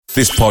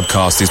This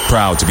podcast is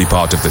proud to be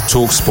part of the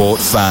TalkSport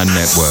Fan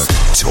Network.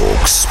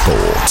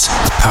 TalkSport.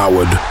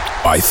 Powered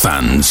by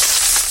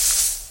fans.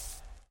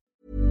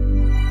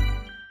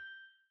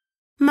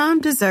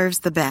 Mom deserves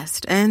the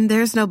best, and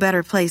there's no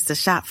better place to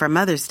shop for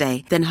Mother's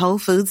Day than Whole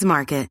Foods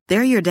Market.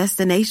 They're your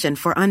destination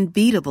for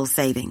unbeatable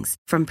savings,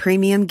 from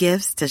premium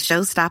gifts to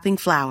show-stopping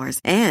flowers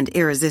and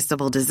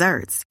irresistible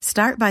desserts.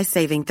 Start by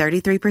saving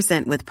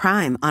 33% with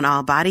Prime on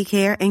all body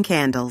care and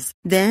candles.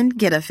 Then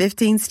get a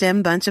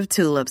 15-stem bunch of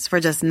tulips for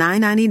just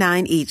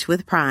 $9.99 each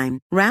with Prime.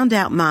 Round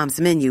out Mom's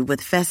menu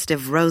with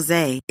festive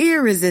rosé,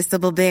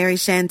 irresistible berry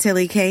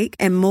chantilly cake,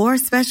 and more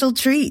special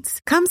treats.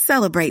 Come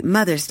celebrate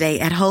Mother's Day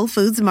at Whole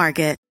Foods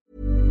Market.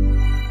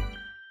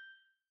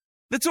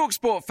 The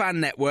TalkSport Fan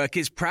Network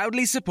is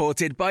proudly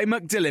supported by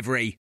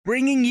McDelivery,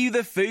 bringing you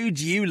the food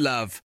you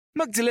love.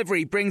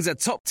 McDelivery brings a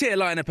top-tier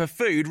lineup of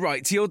food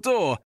right to your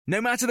door.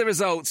 No matter the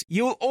result,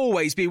 you'll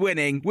always be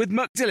winning with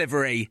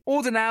McDelivery.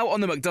 Order now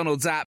on the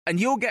McDonald's app and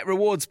you'll get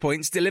rewards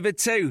points delivered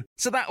too.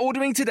 So that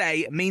ordering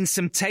today means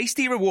some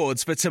tasty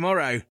rewards for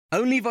tomorrow.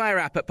 Only via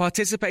app at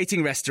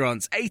participating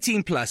restaurants.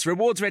 18 plus.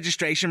 Rewards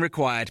registration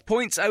required.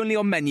 Points only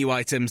on menu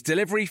items.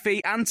 Delivery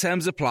fee and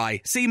terms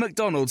apply. See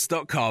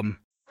mcdonalds.com.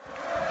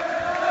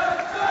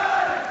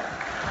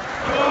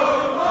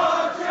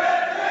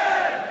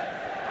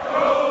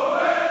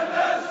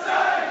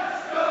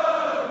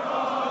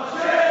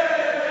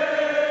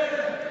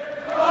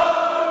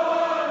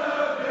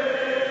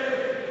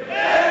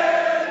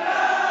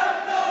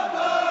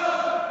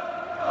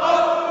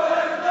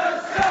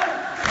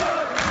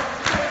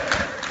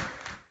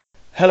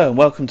 Hello and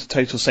welcome to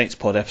Total Saints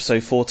Pod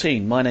episode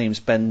 14. My name's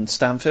Ben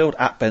Stanfield,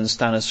 at Ben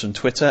Stanners from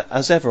Twitter.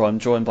 As ever, I'm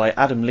joined by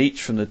Adam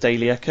Leach from the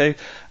Daily Echo.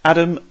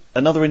 Adam,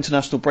 another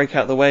international break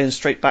out of the way and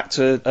straight back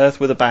to earth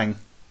with a bang.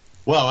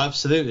 Well,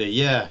 absolutely,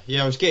 yeah.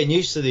 I was getting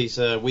used to these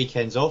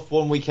weekends off.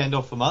 One weekend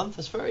off a month.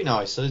 That's very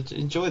nice. I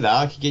enjoy that.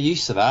 I could get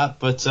used to that.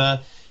 But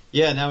now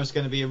it's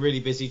going to be a really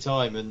busy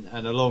time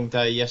and a long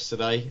day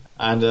yesterday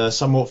and a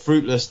somewhat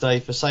fruitless day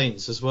for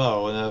Saints as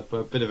well, and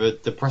a bit of a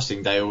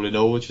depressing day all in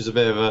all, which was a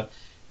bit of a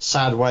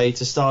sad way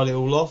to start it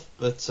all off,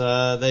 but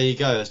there you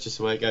go. That's just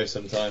the way it goes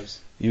sometimes.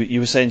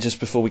 You were saying just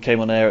before we came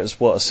on air, it was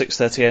a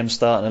 6:30am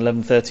start and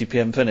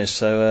 11:30pm finish,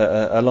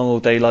 so a long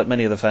old day like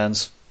many of the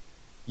fans.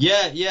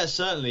 Yeah,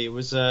 certainly. It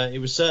was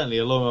certainly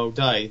a long old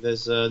day.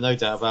 There's no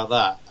doubt about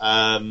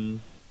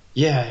that.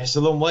 It's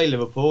a long way,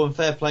 Liverpool, and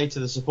fair play to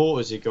the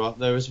supporters who go up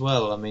there as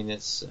well. I mean,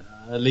 it's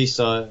at least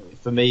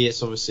for me,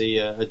 it's obviously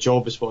a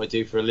job. It's what I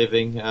do for a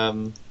living.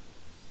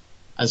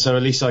 And so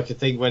at least I could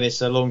think when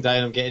it's a long day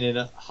and I'm getting in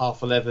at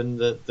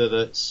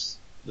 11:30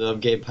 that I'm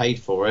getting paid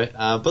for it.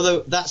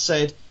 But that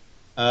said,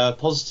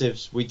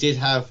 positives. We did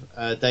have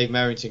Dave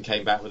Merrington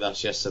came back with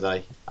us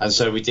yesterday. And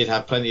so we did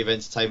have plenty of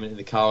entertainment in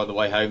the car on the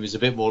way home. It was a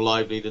bit more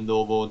lively than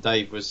normal. And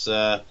Dave was,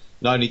 not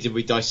only did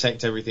we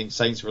dissect everything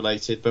Saints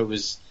related, but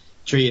was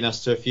treating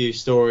us to a few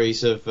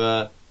stories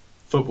of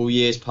football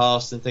years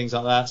past and things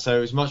like that, so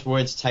it was much more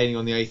entertaining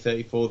on the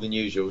A34 than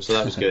usual, so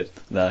that was good.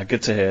 No,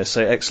 good to hear.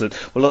 So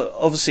excellent. Well,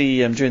 obviously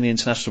during the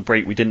international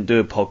break we didn't do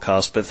a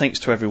podcast, but thanks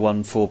to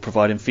everyone for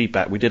providing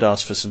feedback. We did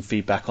ask for some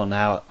feedback on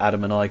how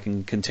Adam and I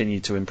can continue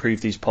to improve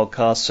these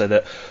podcasts so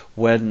that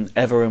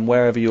whenever and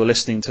wherever you're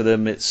listening to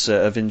them, it's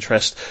of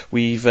interest.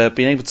 We've been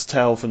able to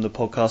tell from the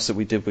podcast that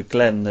we did with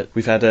Glenn that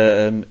we've had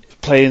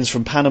play-ins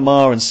from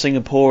Panama and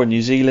Singapore and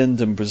New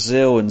Zealand and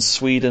Brazil and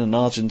Sweden and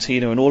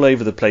Argentina and all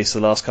over the place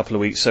the last couple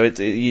of weeks. So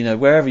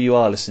wherever you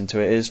are listening to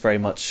it is very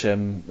much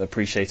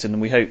appreciated,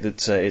 and we hope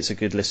that it's a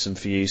good listen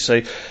for you.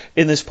 So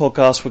in this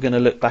podcast we're going to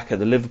look back at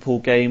the Liverpool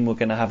game. We're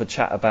going to have a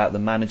chat about the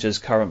manager's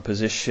current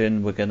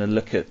position. We're going to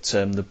look at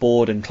the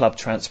board and club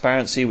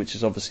transparency, which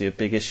is obviously a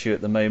big issue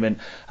at the moment,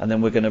 and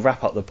then we're going to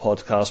wrap up the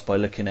podcast by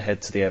looking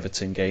ahead to the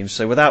Everton game.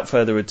 So without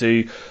further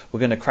ado, we're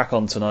going to crack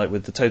on tonight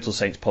with the Total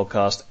Saints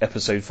podcast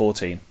episode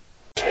 14.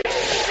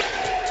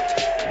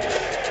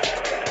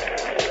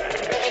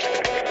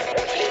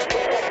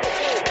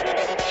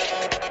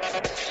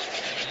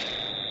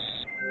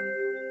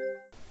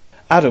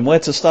 Adam, where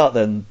to start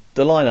then?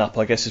 The lineup,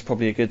 I guess, is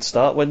probably a good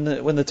start. When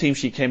the team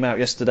sheet came out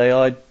yesterday,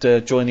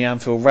 I'd joined the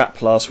Anfield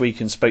Wrap last week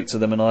and spoke to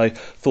them, and I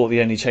thought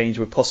the only change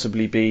would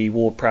possibly be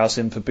Ward-Prowse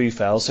in for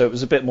Boufal, so it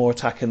was a bit more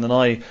attacking than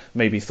I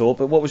maybe thought.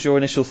 But what was your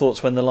initial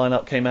thoughts when the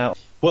lineup came out?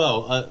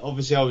 Well,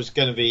 obviously I was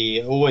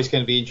always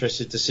going to be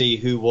interested to see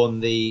who won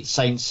the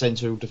Saints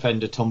central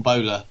defender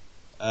Tombola,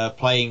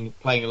 playing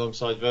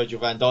alongside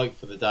Virgil van Dijk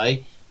for the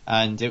day.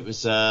 And it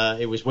was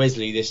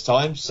Wesley this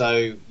time,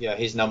 so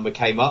his number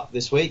came up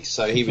this week,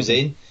 so he was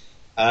in.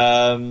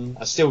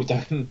 I still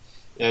don't,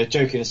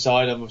 joking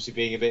aside, I'm obviously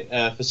being a bit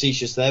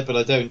facetious there, but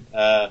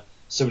I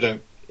still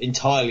don't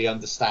entirely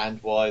understand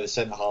why the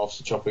centre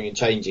halves are chopping and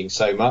changing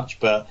so much.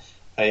 But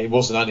it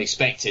wasn't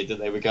unexpected that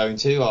they were going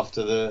to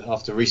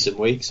after recent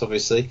weeks,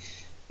 obviously.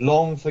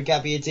 Long for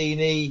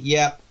Gabbiadini,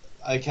 yep.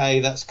 Okay,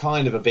 that's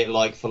kind of a bit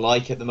like for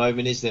like at the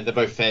moment, isn't it? They're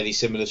both fairly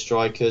similar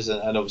strikers,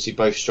 and obviously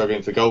both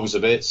struggling for goals a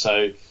bit.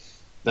 So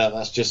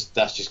that's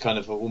just kind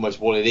of almost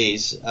what it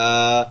is.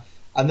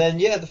 And then,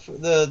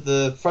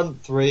 the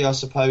front three, I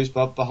suppose,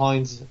 but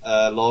behind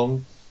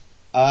Long,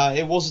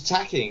 it was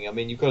attacking. I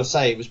mean, you've got to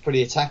say it was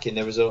pretty attacking.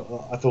 I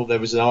thought there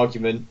was an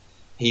argument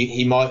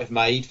he might have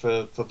made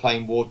for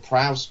playing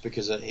Ward-Prowse,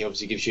 because he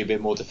obviously gives you a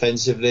bit more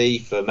defensively,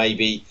 for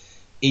maybe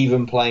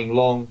even playing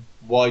Long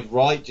wide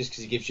right, just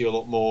because he gives you a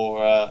lot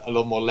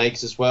more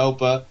legs as well.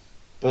 But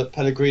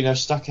Pellegrino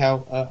stuck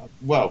out.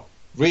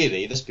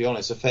 Really, let's be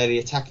honest, a fairly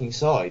attacking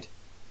side.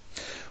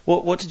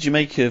 What did you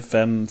make of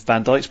Van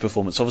Dijk's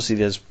performance? Obviously,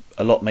 there's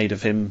a lot made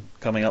of him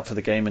coming up for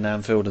the game in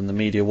Anfield, and the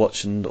media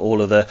watching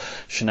all of the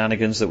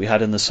shenanigans that we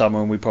had in the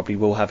summer, and we probably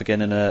will have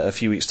again in a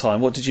few weeks'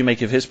 time. What did you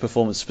make of his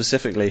performance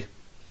specifically?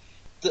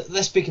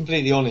 Let's be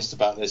completely honest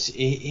about this.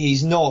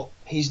 He's not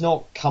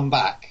come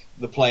back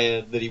the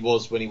player that he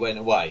was when he went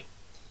away.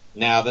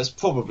 Now, that's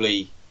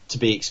probably to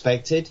be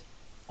expected.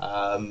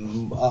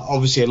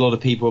 Obviously, a lot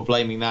of people are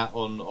blaming that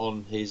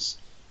on his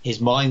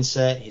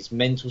mindset, his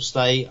mental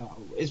state.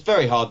 It's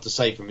very hard to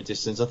say from a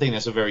distance. I think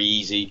that's a very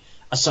easy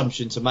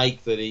assumption to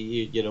make, that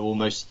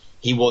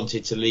he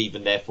wanted to leave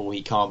and therefore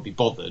he can't be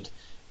bothered.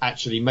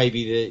 Actually,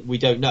 maybe we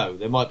don't know.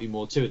 There might be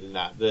more to it than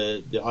that.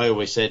 I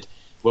always said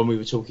when we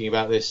were talking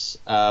about this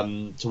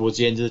towards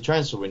the end of the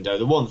transfer window,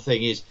 the one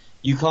thing is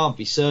you can't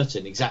be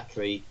certain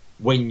exactly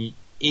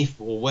if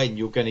or when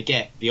you're going to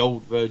get the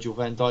old Virgil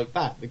van Dijk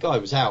back. The guy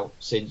was out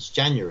since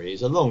January.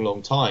 It's a long,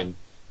 long time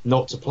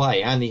not to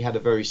play, and he had a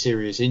very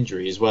serious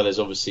injury, as well as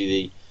obviously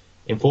the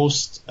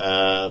enforced,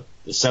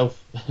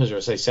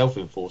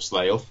 self-enforced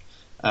layoff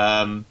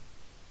that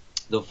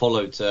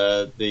followed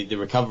the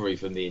recovery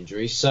from the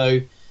injury.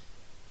 So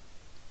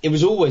it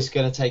was always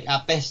going to take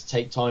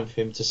time for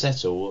him to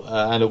settle,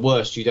 and at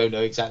worst, you don't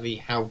know exactly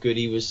how good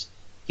he was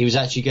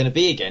actually going to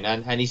be again,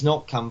 and he's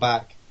not come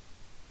back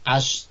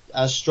as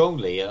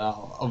strongly.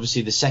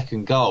 Obviously, the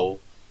second goal,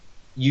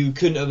 you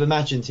couldn't have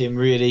imagined him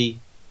really.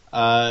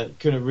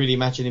 Couldn't really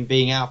imagine him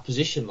being out of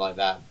position like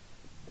that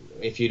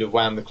if you'd have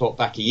wound the clock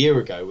back a year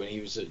ago when he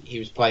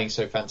was playing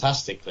so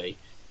fantastically.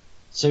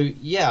 So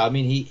yeah, I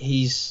mean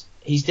he's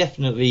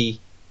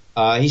definitely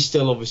he's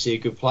still obviously a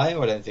good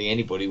player. I don't think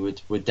anybody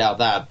would doubt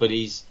that, but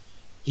he's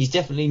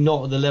definitely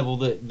not at the level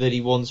that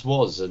he once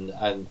was,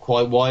 and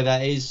quite why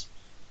that is,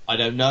 I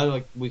don't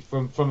know. Like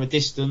from a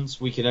distance,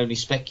 we can only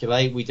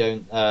speculate. We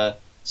don't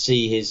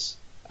see his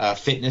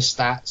fitness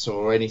stats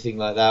or anything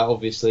like that,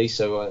 obviously,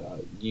 so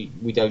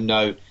we don't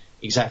know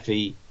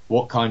exactly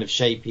what kind of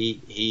shape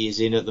he is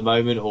in at the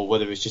moment, or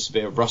whether it's just a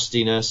bit of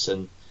rustiness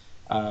and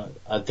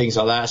things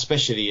like that,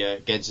 especially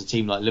against a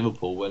team like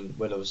Liverpool, when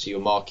obviously you're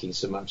marking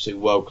some absolute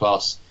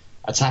world-class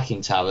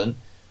attacking talent.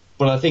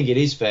 But I think it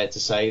is fair to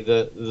say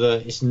that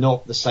it's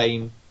not the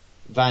same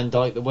Van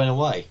Dijk that went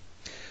away.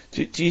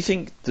 Do you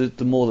think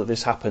the more that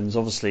this happens,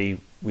 obviously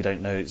we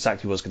don't know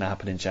exactly what's going to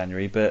happen in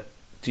January, but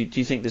do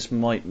you think this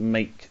might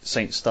make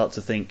Saints start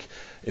to think,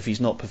 if he's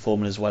not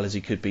performing as well as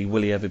he could be,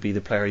 will he ever be the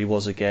player he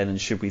was again?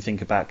 And should we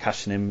think about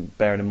cashing him,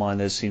 bearing in mind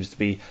there seems to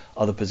be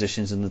other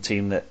positions in the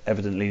team that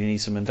evidently need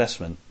some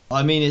investment?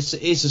 I mean, it's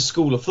a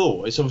school of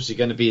thought. It's obviously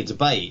going to be a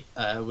debate.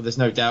 There's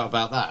no doubt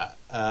about that.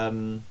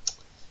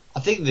 I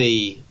think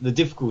the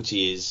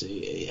difficulty is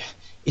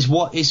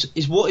what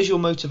is your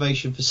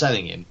motivation for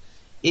selling him?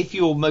 If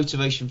your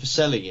motivation for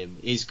selling him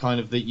is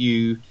kind of that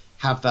you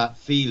have that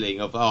feeling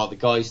of, the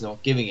guy's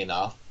not giving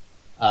enough,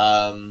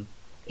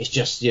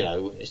 it's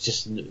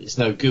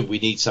no good, we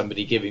need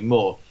somebody giving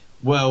more.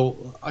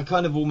 Well, I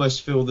kind of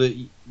almost feel that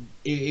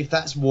if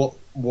that's what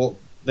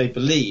they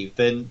believe,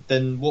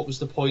 then what was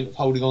the point of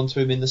holding on to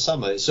him in the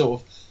summer? It's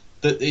sort of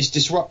that it's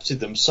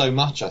disrupted them so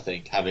much, I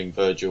think, having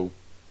Virgil,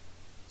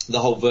 the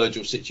whole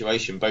Virgil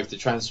situation, both the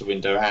transfer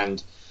window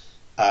and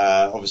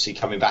obviously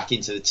coming back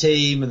into the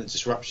team, and the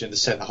disruption of the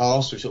centre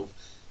halves. We sort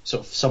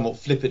of somewhat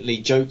flippantly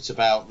joked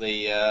about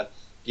the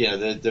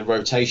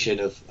rotation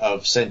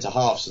of centre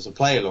halves as a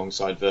play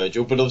alongside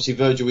Virgil, but obviously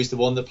Virgil is the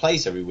one that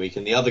plays every week,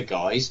 and the other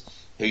guys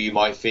who you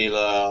might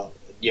feel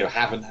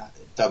haven't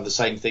done the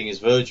same thing as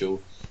Virgil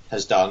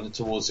has done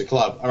towards the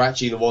club are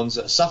actually the ones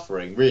that are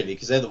suffering, really,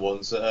 because they're the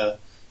ones that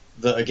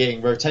are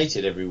getting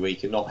rotated every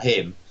week and not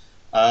him.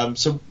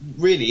 So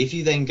really, if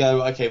you then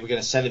go, okay, we're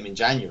going to sell him in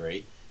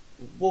January,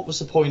 what was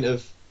the point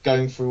of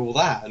going through all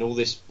that and all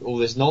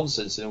this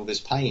nonsense and all this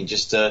pain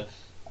just to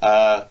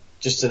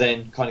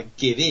then kind of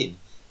give in?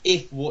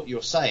 If what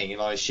you're saying,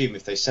 and I assume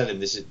if they sell him,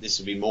 this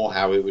would be more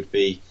how it would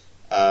be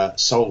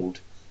sold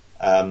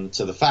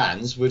to the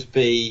fans, would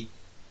be,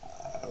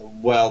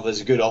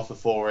 there's a good offer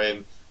for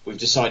him. We've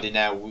decided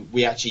now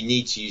we actually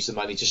need to use the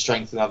money to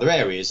strengthen other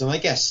areas. And I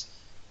guess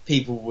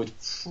people would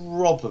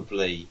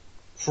probably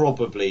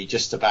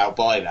just about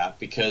buy that,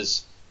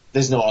 because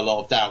there's not a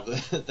lot of doubt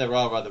that there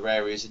are other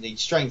areas that need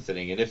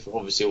strengthening. And if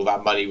obviously all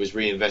that money was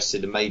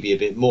reinvested and maybe a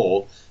bit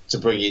more to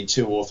bring in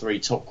 2 or 3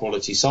 top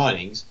quality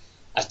signings,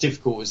 as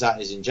difficult as that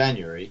is in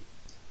January,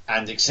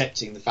 and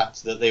accepting the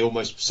fact that they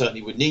almost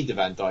certainly would need the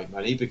Van Dijk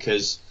money,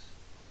 because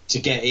to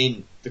get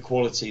in the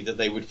quality that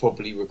they would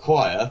probably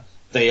require,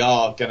 they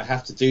are going to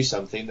have to do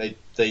something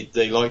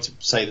they like to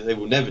say that they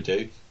will never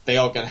do. They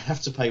are going to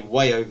have to pay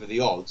way over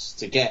the odds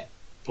to get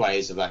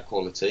players of that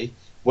quality,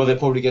 well, they're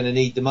probably going to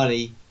need the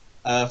money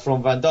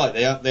from Van Dijk.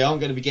 They aren't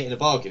going to be getting a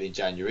bargain in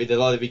January.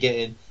 They'll either be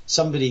getting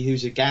somebody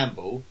who's a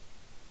gamble,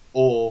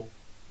 or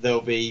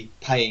they'll be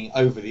paying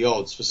over the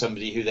odds for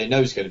somebody who they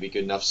know is going to be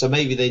good enough. So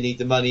maybe they need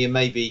the money, and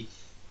maybe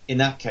in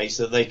that case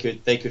that they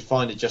could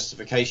find a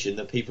justification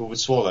that people would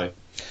swallow.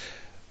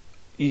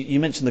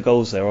 You mentioned the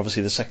goals there.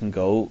 Obviously, the second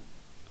goal,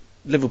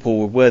 Liverpool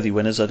were worthy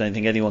winners. I don't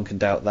think anyone can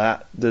doubt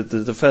that.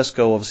 The first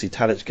goal, obviously,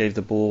 Tadic gave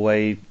the ball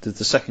away.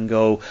 The second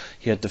goal,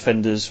 he had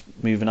defenders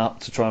moving up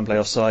to try and play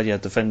offside. He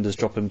had defenders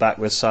dropping back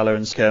with Salah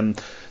and Skem.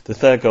 The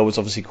third goal was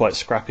obviously quite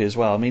scrappy as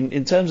well. I mean,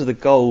 in terms of the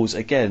goals,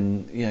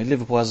 again,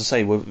 Liverpool, as I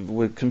say,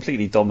 were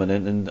completely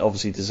dominant and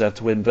obviously deserved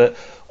to win. But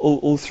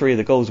all three of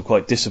the goals were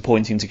quite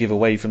disappointing to give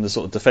away from the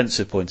sort of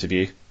defensive point of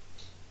view.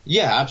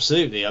 Yeah,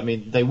 absolutely. I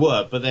mean, they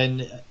were, but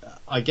then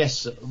I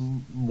guess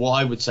what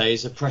I would say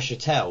is that pressure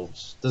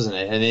tells, doesn't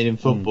it? And in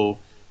football,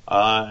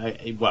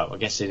 well, I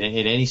guess in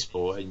any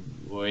sport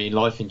or in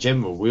life in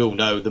general, we all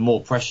know the more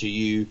pressure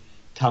you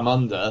come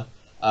under,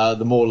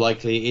 the more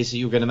likely it is that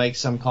you're going to make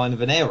some kind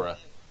of an error.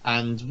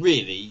 And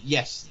really,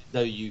 yes,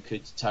 though you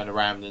could turn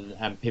around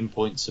and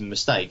pinpoint some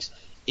mistakes,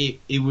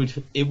 it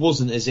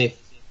wasn't as if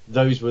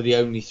those were the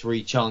only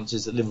three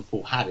chances that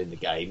Liverpool had in the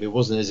game. It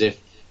wasn't as if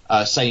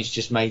Saints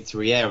just made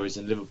three errors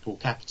and Liverpool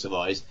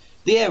capitalised.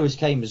 The errors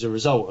came as a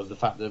result of the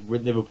fact that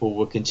Liverpool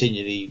were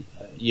continually,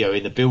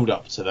 in the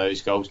build-up to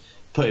those goals,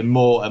 putting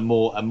more and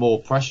more and more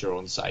pressure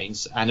on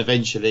Saints, and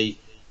eventually,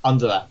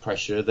 under that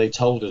pressure, they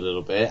told a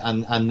little bit,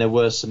 and there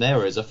were some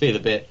errors. I feel a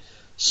bit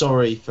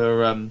sorry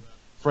for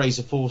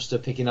Fraser Forster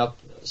picking up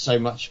so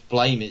much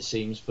blame, it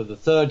seems, for the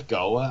third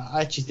goal.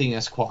 I actually think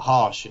that's quite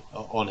harsh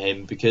on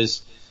him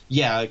because,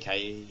 yeah, okay,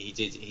 he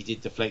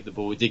did deflect the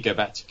ball, he did go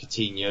back to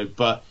Coutinho,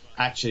 but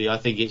actually I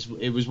think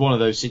it was one of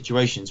those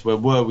situations where,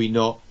 were we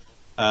not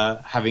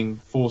having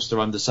Forster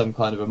under some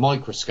kind of a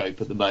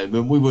microscope at the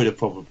moment, we would have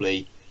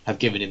probably have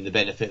given him the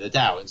benefit of the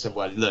doubt and said,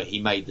 well, look, he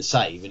made the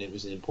save and it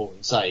was an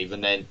important save,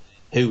 and then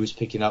who was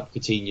picking up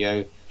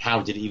Coutinho?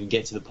 How did it even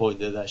get to the point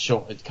that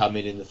shot had come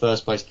in the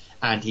first place?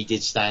 And he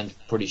did stand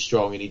pretty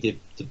strong and he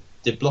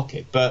did block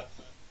it. But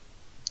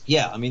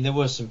yeah, I mean, there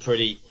were some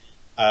pretty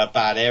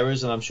bad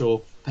errors, and I'm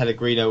sure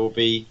Pellegrino will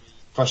be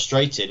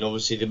frustrated. And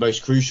obviously the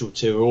most crucial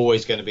two are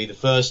always going to be the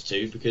first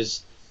two,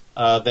 because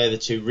they're the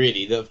two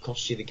really that have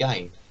cost you the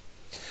game.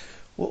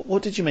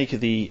 What did you make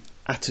of the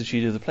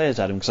attitude of the players,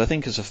 Adam? Because I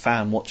think as a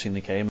fan watching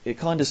the game, it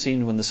kind of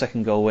seemed when the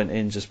second goal went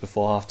in just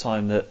before half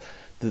time that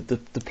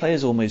the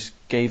players almost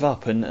gave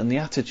up, and the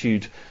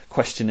attitude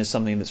question is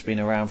something that's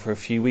been around for a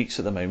few weeks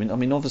at the moment. I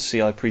mean,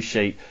 obviously I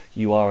appreciate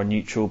you are a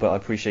neutral, but I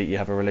appreciate you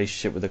have a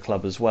relationship with the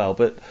club as well.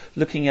 But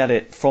looking at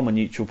it from a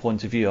neutral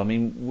point of view, I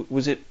mean,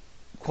 was it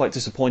quite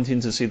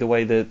disappointing to see the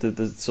way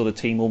the sort of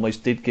team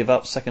almost did give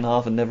up second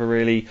half and never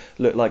really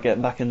looked like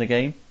getting back in the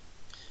game?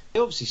 They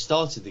obviously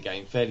started the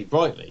game fairly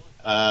brightly.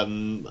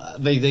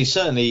 They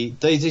certainly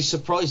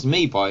surprised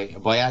me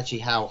by actually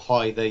how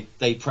high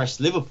they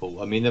pressed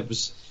Liverpool. I mean,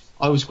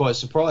 I was quite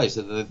surprised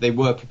that they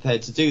were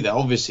prepared to do that.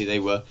 Obviously, they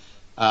were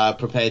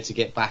prepared to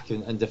get back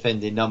and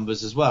defend in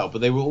numbers as well,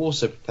 but they were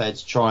also prepared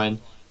to try and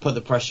put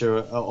the pressure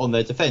on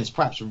their defence.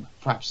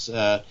 Perhaps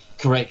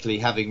correctly,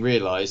 having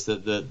realised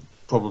that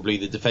probably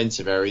the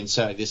defensive area and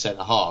certainly the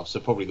centre halves are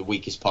probably the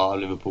weakest part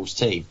of Liverpool's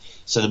team.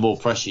 So the more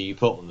pressure you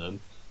put on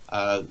them,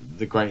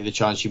 the greater the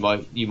chance you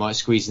might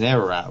squeeze an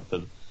error out of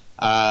them,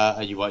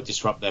 and you might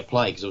disrupt their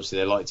play, because obviously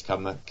they like to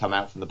come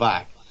out from the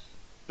back.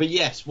 But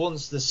yes,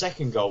 once the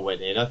second goal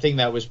went in, I think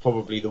that was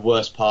probably the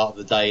worst part of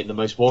the day and the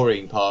most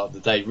worrying part of the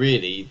day,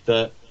 really.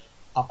 That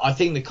I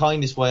think the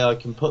kindest way I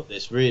can put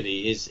this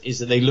really is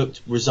that they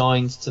looked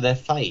resigned to their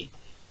fate.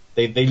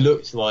 They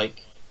looked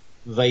like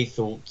they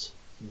thought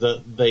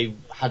that they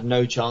had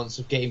no chance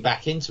of getting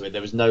back into it.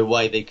 There was no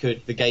way they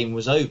could. The game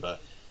was over.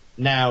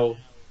 Now,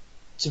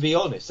 to be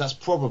honest, that's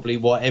probably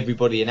what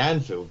everybody in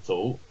Anfield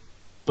thought,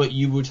 but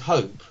you would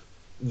hope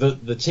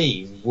that the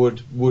team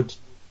would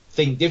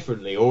think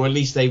differently, or at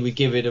least they would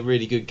give it a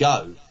really good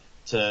go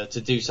to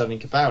do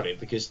something about it,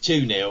 because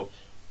 2-0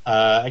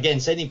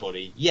 against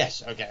anybody,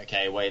 yes,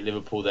 okay, away at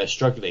Liverpool they're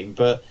struggling,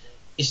 but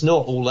it's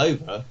not all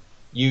over.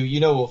 You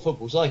know what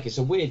football's like. It's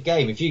a weird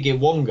game. If you get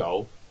one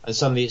goal and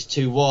suddenly it's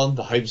 2-1,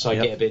 the home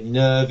side get a bit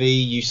nervy,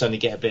 you suddenly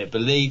get a bit of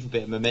belief, a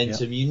bit of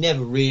momentum. You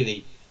never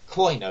really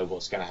quite know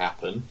what's going to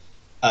happen.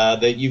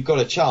 That you've got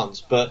a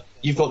chance, but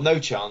you've got no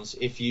chance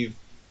if you've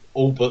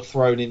all but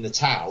thrown in the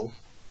towel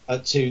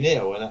at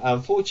 2-0. And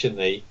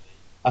unfortunately,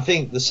 I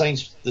think the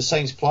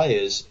Saints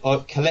players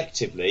are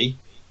collectively,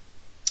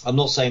 I'm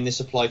not saying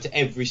this applied to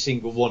every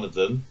single one of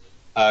them,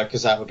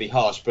 because that would be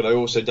harsh, but I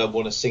also don't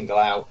want to single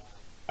out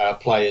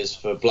players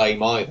for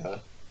blame either.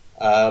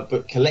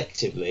 But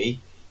collectively,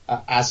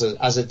 as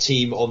a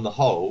team on the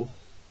whole,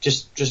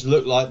 just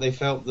looked like they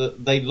felt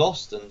that they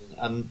lost,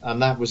 and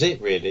that was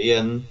it really.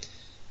 And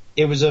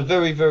it was a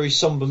very, very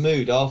somber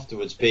mood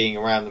afterwards, being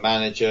around the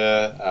manager,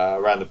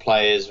 around the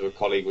players. A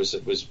colleague was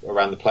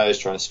around the players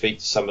trying to speak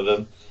to some of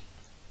them.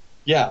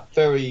 Yeah,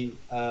 very,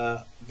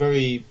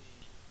 very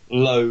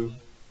low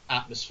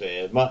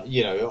atmosphere.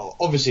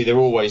 Obviously they're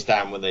always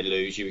down when they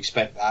lose. You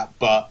expect that,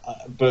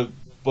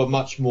 but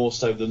much more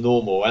so than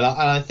normal. And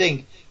I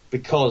think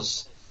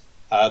because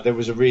there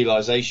was a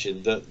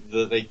realization that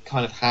they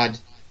kind of had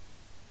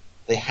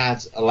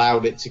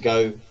allowed it to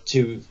go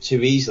too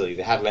easily.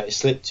 They had let it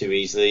slip too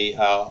easily.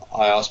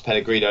 I asked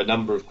Pellegrino a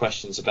number of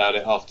questions about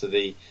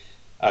it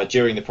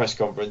during the press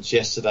conference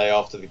yesterday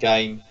after the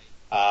game,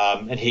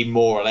 and he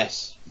more or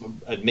less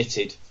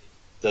admitted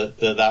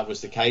that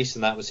was the case,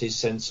 and that was his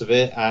sense of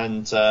it.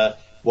 And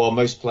while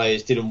most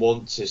players didn't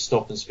want to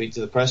stop and speak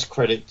to the press,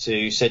 credit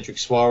to Cedric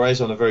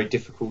Soares on a very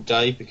difficult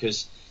day,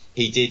 because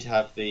he did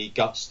have the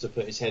guts to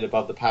put his head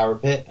above the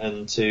parapet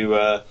and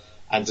to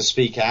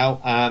speak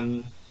out.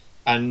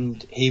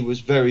 And he was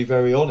very,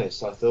 very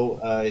honest. I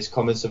thought his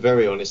comments are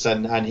very honest,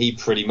 and he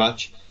pretty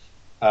much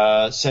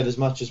said as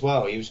much as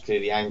well. He was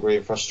clearly angry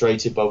and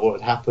frustrated by what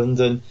had happened,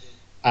 and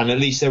at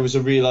least there was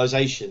a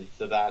realisation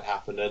that had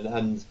happened.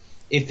 And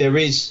if there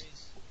is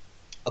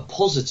a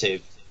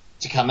positive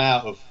to come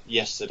out of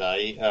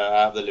yesterday,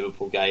 out of the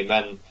Liverpool game,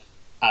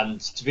 and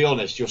to be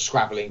honest, you're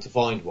scrabbling to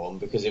find one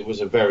because it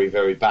was a very,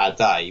 very bad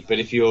day. But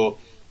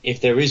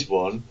if there is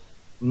one,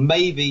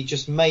 maybe,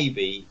 just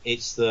maybe,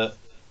 it's that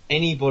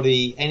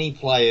any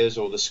players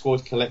or the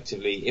squad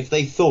collectively, if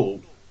they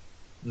thought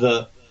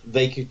that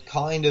they could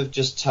kind of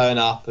just turn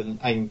up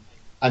and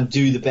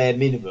do the bare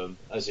minimum,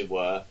 as it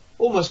were,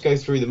 almost go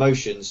through the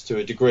motions to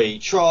a degree,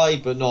 try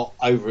but not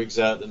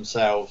overexert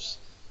themselves,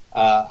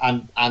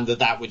 and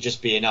that would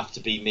just be enough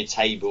to be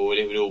mid-table and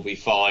it would all be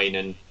fine,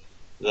 and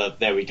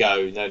there we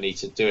go, no need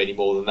to do any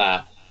more than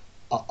that.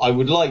 I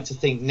would like to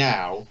think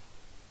now,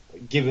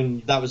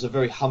 given that was a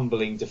very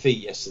humbling defeat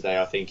yesterday,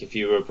 I think if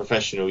you were a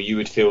professional, you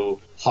would feel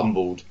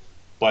humbled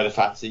by the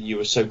fact that you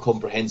were so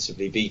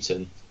comprehensively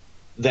beaten.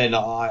 Then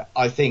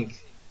I think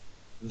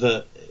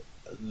that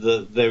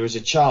there is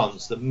a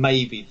chance that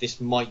maybe this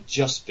might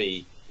just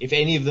be, if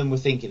any of them were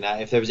thinking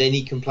that, if there was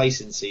any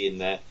complacency in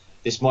there,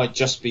 this might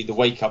just be the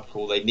wake-up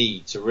call they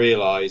need to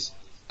realise,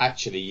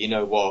 actually, you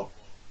know what,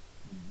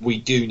 we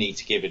do need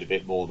to give it a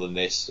bit more than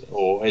this.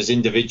 Or as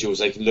individuals,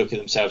 they can look at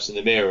themselves in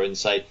the mirror and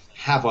say,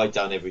 have I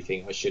done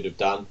everything I should have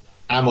done?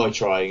 Am I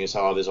trying as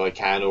hard as I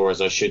can or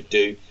as I should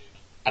do?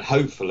 And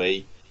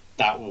hopefully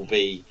that will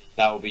be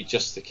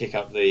just to kick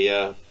up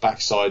the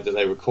backside that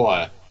they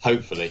require.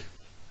 Hopefully.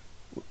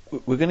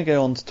 We're going to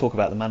go on to talk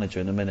about the manager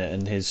in a minute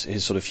and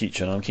his sort of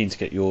future, and I'm keen to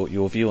get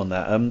your view on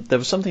that. There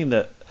was something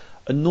that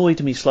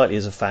annoyed me slightly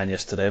as a fan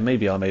yesterday, and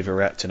maybe I'm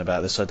overreacting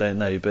about this, I don't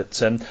know,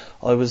 but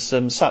I was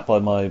sat by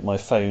my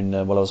phone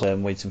while I was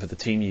waiting for the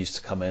team news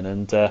to come in,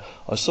 and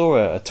I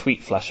saw a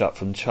tweet flash up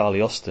from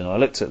Charlie Austin. I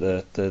looked at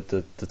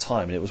the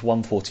time, and it was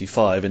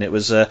 1:45, and it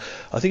was I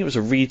think it was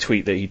a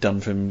retweet that he'd done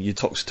from You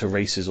Talks to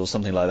Races or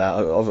something like that.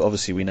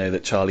 Obviously we know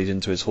that Charlie's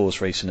into his horse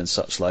racing and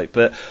such like,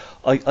 but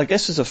I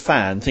guess as a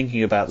fan,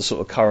 thinking about the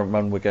sort of current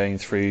run we're going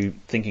through,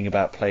 thinking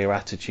about player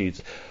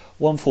attitudes,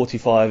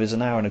 1:45 is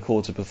an hour and a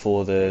quarter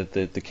before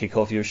the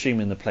kick-off. You're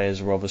assuming the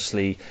players are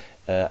obviously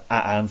at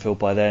Anfield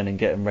by then and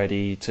getting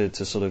ready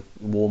to sort of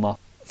warm up.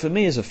 For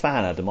me as a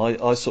fan, Adam,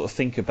 I sort of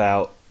think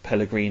about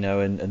Pellegrino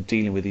and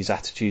dealing with these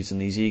attitudes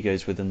and these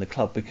egos within the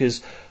club,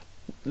 because,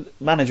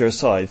 manager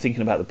aside,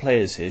 thinking about the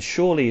players here,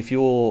 surely if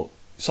you're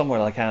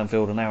somewhere like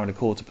Anfield an hour and a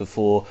quarter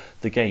before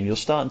the game, you're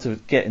starting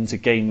to get into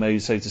game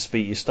mode, so to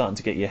speak. You're starting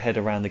to get your head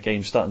around the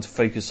game, starting to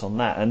focus on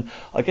that, and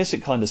I guess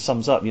it kind of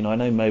sums up, I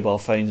know mobile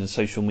phones and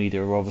social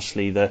media are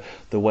obviously the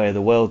way of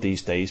the world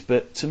these days,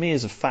 but to me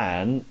as a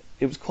fan,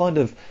 it was kind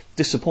of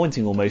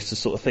disappointing almost to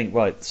sort of think,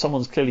 right,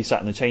 someone's clearly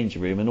sat in the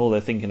changing room and all they're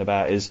thinking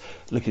about is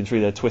looking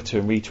through their Twitter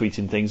and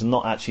retweeting things and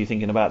not actually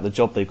thinking about the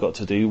job they've got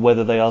to do,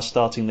 whether they are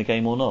starting the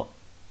game or not.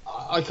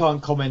 I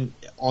can't comment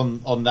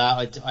on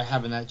that. I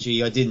haven't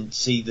actually. I didn't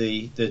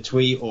see the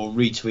tweet or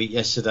retweet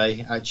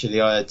yesterday. Actually,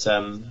 I had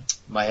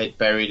my head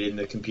buried in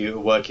the computer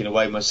working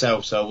away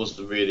myself, so I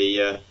wasn't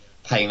really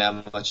paying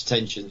that much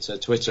attention to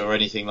Twitter or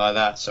anything like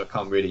that. So I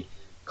can't really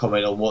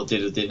comment on what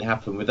did or didn't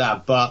happen with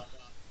that. But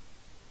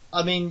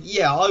I mean,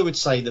 yeah, I would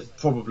say that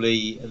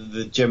probably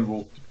the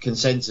general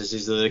consensus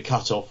is that the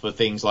cut-off for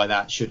things like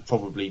that should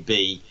probably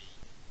be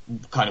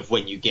kind of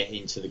when you get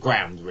into the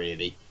ground,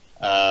 really.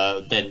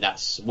 Then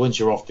that's, once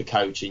you're off the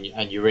coach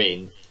and you're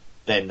in,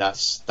 then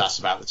that's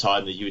about the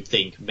time that you would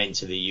think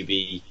mentally you'd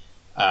be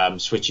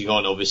switching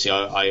on. Obviously,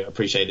 I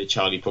appreciate that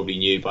Charlie probably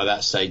knew by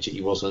that stage that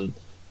he wasn't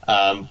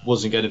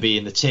going to be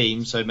in the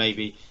team, so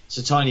maybe it's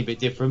a tiny bit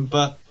different.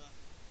 But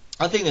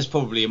I think there's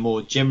probably a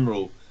more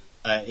general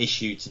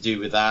issue to do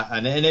with that,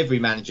 and every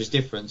manager's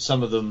different.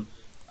 Some of them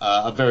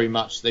are very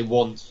much, they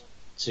want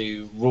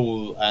to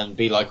rule and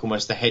be like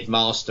almost the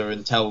headmaster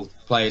and tell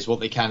players what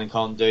they can and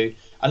can't do.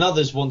 And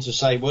others want to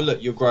say, well,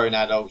 look, you're grown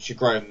adults, you're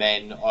grown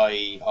men.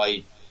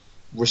 I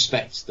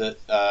respect that,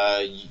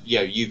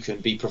 you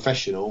can be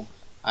professional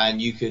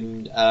and you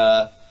can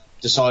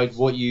decide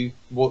what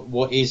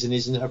is and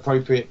isn't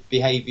appropriate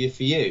behaviour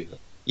for you.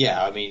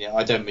 Yeah, I mean,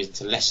 I don't mean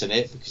to lessen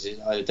it because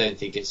I don't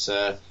think it's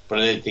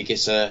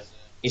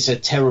it's a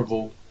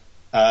terrible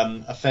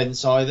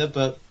offence either.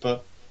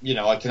 But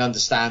I can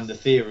understand the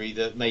theory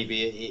that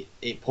maybe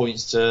it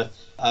points to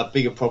a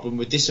bigger problem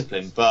with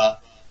discipline.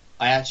 But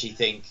I actually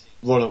think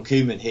Ronald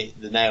Koeman hit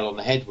the nail on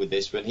the head with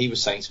this when he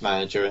was Saints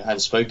manager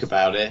and spoke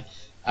about it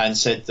and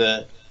said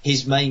that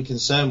his main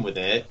concern with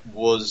it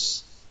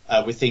was,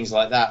 with things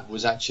like that,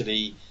 was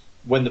actually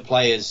when the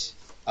players,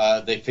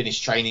 they finish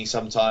training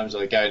sometimes, or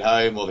they're going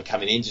home, or they're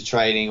coming into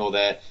training, or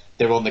they're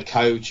on the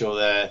coach, or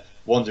they're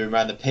wandering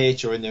around the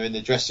pitch, or they're in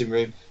the dressing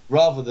room,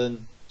 rather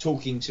than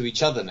talking to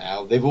each other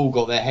now, they've all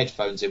got their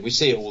headphones in. We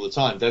see it all the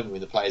time, don't we,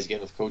 when the players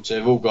get off the court? So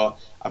they've all got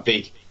a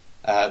big,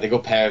 they've got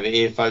a pair of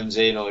earphones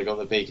in, or they've got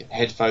the big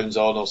headphones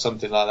on, or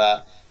something like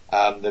that.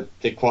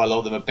 Quite a lot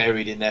of them are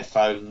buried in their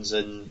phones,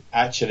 and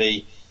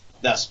actually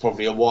that's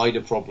probably a wider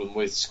problem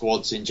with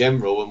squads in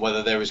general, and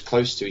whether they're as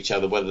close to each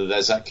other, whether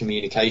there's that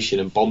communication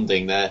and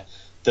bonding there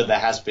that there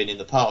has been in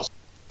the past.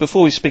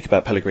 Before we speak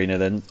about Pellegrino,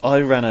 then,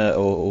 we ran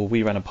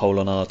a poll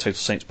on our Total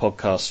Saints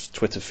podcast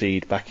Twitter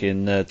feed back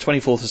in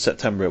 24th of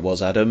September. It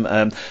was, Adam,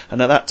 and at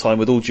that time,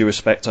 with all due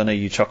respect, I know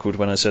you chuckled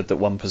when I said that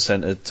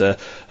 1%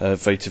 had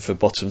voted for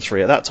bottom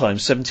three. At that time,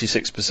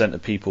 76%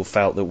 of people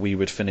felt that we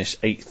would finish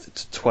 8th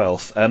to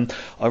 12th.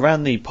 I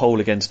ran the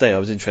poll again today. I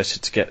was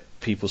interested to get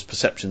people's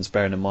perceptions,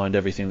 bearing in mind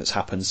everything that's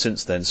happened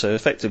since then. So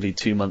effectively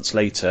 2 months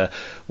later,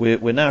 we're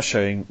now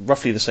showing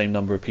roughly the same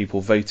number of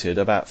people voted,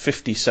 about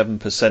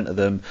 57% of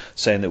them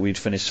saying that we'd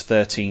finish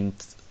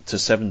 13th to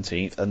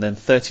 17th, and then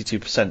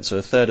 32%, so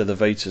a third of the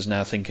voters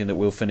now thinking that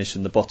we'll finish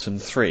in the bottom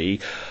three.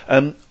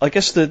 I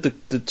guess the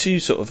two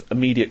sort of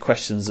immediate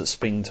questions that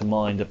spring to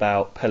mind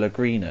about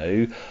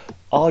Pellegrino: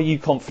 are you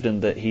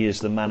confident that he is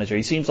the manager?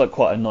 He seems like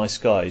quite a nice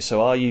guy,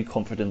 so are you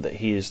confident that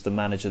he is the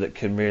manager that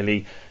can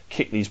really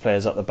kick these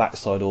players up the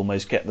backside,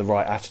 almost get the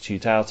right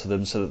attitude out of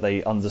them so that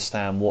they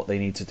understand what they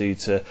need to do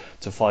to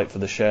fight for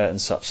the shirt and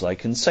such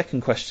like? And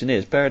second question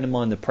is, bearing in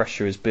mind the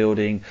pressure is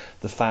building,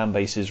 the fan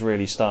base is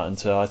really starting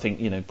to, I think,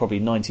 probably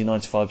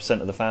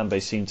 90-95% of the fan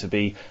base seem to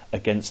be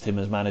against him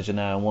as manager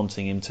now and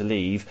wanting him to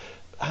leave.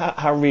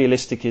 How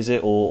realistic is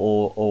it,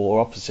 or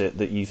opposite,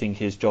 that you think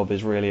his job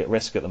is really at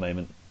risk at the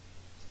moment?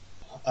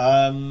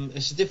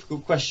 It's a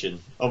difficult question.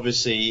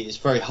 Obviously, it's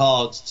very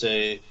hard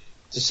to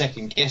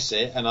second guess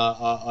it, and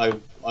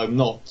I'm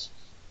not.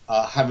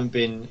 Haven't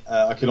been.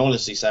 I can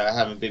honestly say I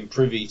haven't been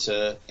privy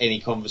to any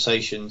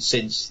conversation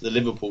since the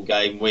Liverpool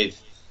game with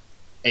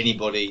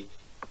anybody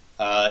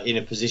in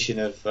a position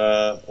of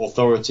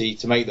authority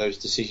to make those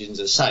decisions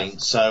at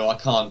Saints. So I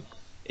can't.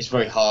 It's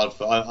very hard.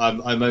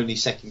 I'm only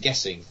second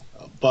guessing.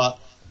 But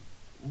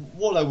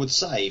what I would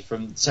say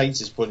from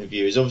Saints' point of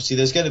view is, obviously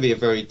there's going to be a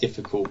very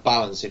difficult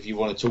balance if you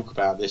want to talk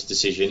about this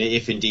decision,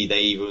 if indeed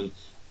they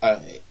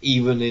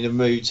even in a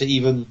mood to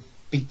even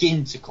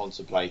begin to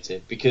contemplate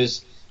it.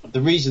 Because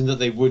the reason that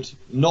they would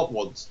not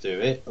want to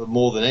do it,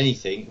 more than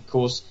anything, of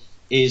course,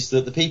 is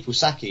that the people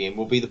sacking him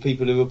will be the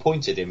people who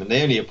appointed him, and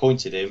they only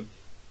appointed him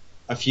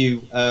a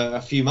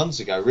few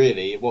months ago,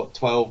 really,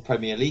 12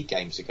 Premier League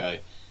games ago,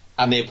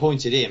 and they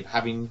appointed him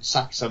having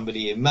sacked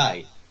somebody in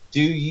May.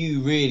 Do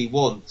you really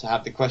want to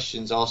have the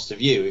questions asked of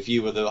you, if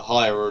you were the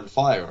hirer and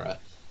firer,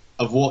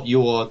 of what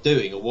you're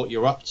doing or what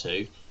you're up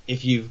to,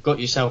 if you've got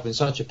yourself in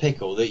such a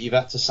pickle that you've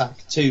had to sack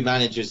two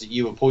managers that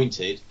you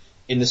appointed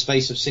in the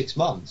space of 6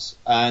 months?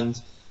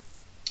 And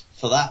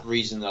for that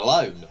reason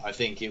alone, I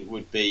think it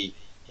would be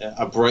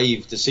a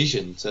brave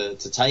decision to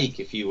take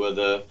if you were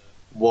the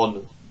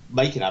one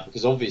making that,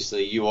 because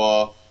obviously you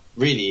are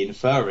really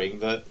inferring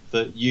that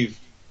you've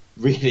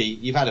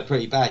had a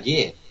pretty bad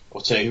year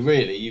or two.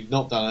 Really, you've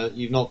not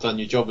done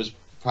your job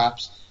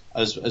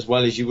as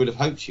well as you would have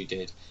hoped you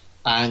did.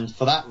 And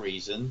for that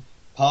reason,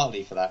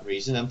 partly for that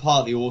reason, and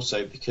partly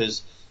also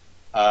because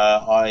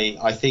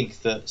I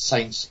think that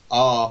Saints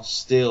are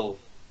still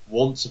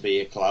want to be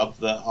a club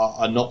that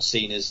are not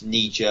seen as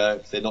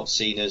knee-jerk, they're not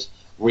seen as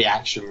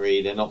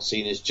reactionary, they're not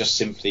seen as just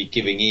simply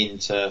giving in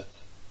to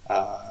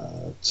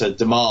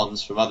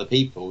demands from other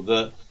people,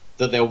 that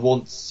they'll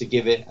want to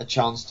give it a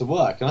chance to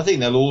work. And I think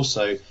they'll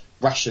also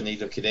rationally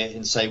look at it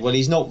and say, well,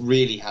 he's not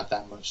really had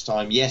that much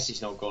time. Yes,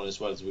 he's not gone as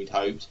well as we'd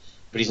hoped,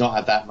 but he's not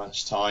had that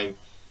much time.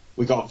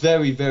 We've got a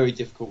very, very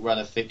difficult run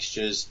of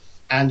fixtures,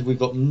 and we've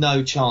got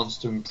no chance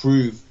to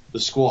improve the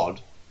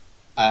squad.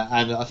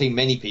 And I think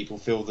many people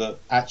feel that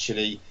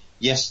actually,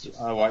 yes,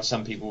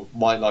 some people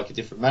might like a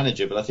different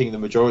manager, but I think the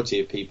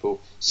majority of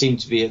people seem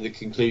to be at the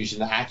conclusion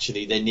that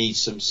actually there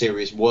needs some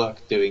serious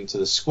work doing to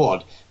the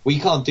squad. We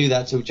can't do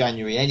that till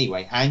January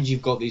anyway, and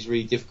you've got these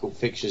really difficult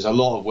fixtures, a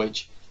lot of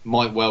which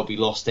might well be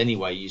lost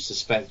anyway, you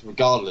suspect,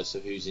 regardless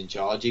of who's in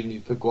charge. Even if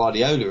you put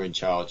Guardiola in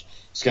charge,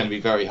 it's going to be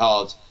very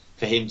hard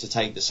for him to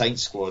take the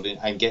Saints squad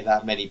and get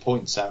that many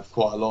points out of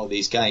quite a lot of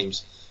these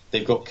games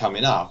they've got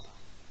coming up.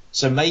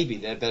 So maybe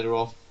they're better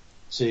off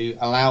to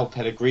allow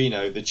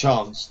Pellegrino the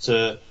chance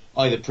to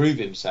either prove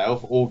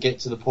himself or get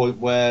to the point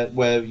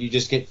where you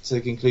just get to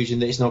the conclusion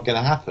that it's not going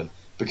to happen,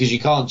 because you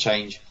can't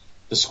change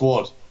the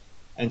squad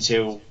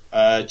until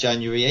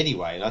January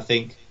anyway. And I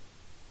think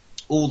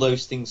all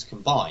those things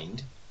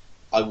combined,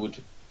 I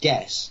would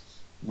guess,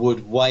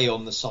 would weigh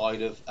on the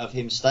side of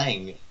him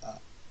staying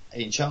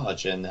in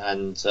charge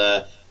and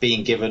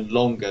being given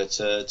longer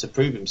to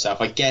prove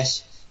himself. I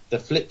guess the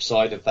flip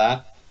side of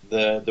that,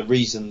 the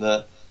reason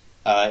that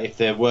if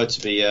there were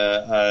to be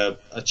a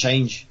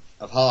change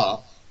of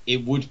heart,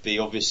 it would be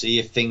obviously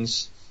if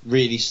things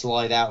really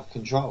slide out of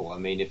control. I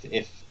mean,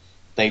 if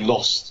they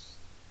lost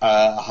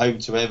home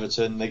to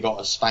Everton, they got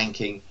a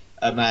spanking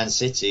at Man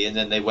City, and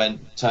then they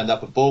turned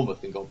up at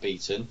Bournemouth and got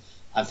beaten,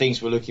 and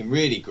things were looking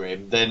really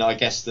grim, then I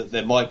guess that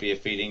there might be a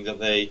feeling that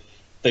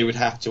they would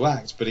have to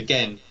act. But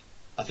again,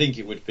 I think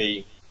it would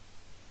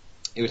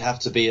have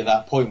to be at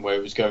that point where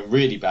it was going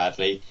really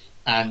badly,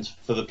 and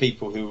for the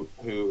people who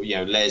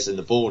Les and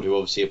the board who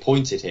obviously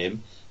appointed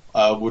him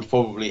would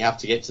probably have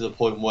to get to the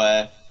point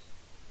where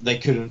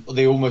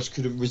they almost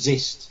couldn't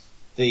resist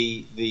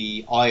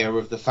the ire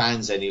of the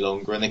fans any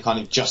longer, and they kind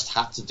of just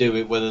had to do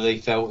it whether they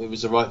felt it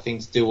was the right thing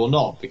to do or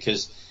not.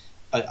 Because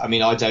I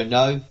mean, I don't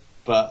know,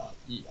 but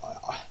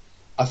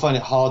I find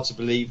it hard to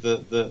believe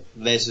that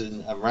Les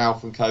and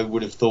Ralph and co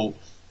would have thought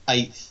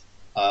 8th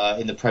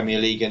in the Premier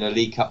League and a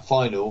League Cup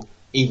final,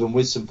 even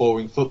with some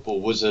boring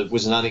football, was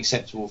an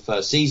unacceptable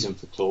first season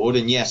for Claude.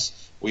 And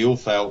yes, we all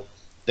felt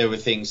there were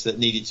things that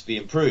needed to be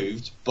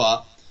improved,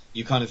 but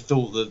you kind of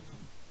thought that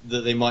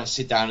they might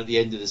sit down at the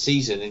end of the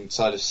season and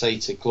kind of say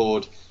to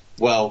Claude,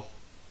 well,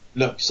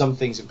 look, some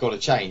things have got to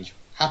change.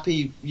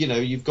 Happy,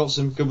 you've got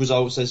some good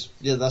results,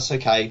 that's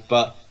okay,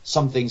 but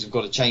some things have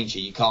got to change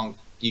here.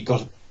 You've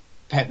got to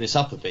pep this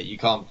up a bit. You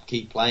can't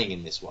keep playing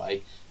in this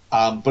way.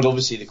 But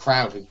obviously the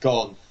crowd had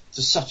gone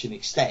to such an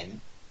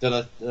extent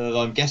that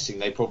I'm guessing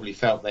they probably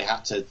felt they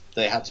had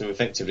to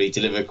effectively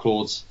deliver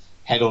Claude's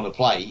head on a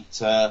plate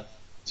to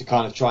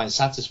kind of try and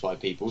satisfy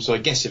people. So I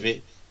guess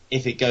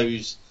if it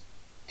goes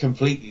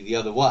completely the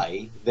other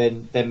way,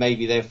 then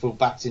maybe they'll feel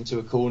backed into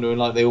a corner and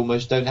like they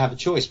almost don't have a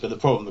choice. But the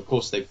problem, of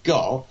course, they've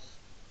got,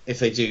 if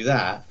they do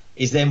that,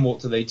 is then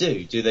what do they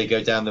do? Do they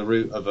go down the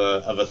route of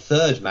a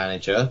third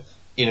manager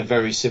in a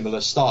very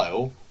similar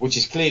style, which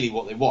is clearly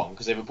what they want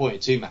because they've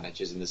appointed 2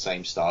 managers in the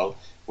same style,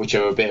 which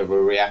are a bit of a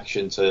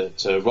reaction to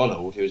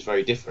Ronald, who is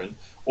very different?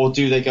 Or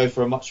do they go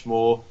for a much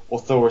more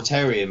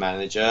authoritarian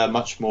manager, a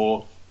much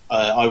more,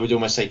 I would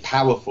almost say,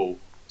 powerful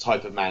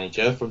type of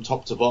manager from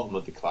top to bottom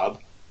of the club,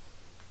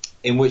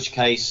 in which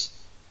case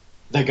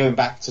they're going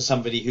back to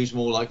somebody who's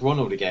more like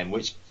Ronald again,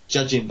 which,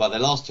 judging by their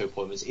last 2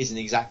 appointments, isn't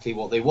exactly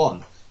what they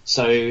want.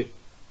 So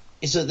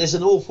there's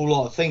an awful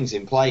lot of things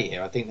in play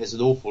here. I think there's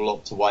an awful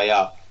lot to weigh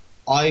up.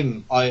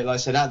 Like I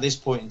said, at this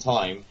point in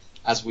time,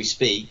 as we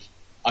speak,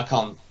 I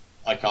can't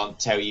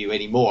tell you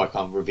any more. I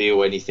can't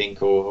reveal anything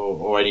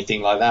or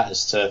anything like that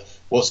as to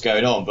what's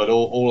going on. But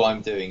all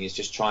I'm doing is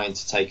just trying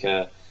to take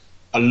a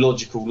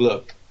logical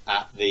look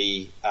at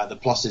the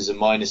pluses and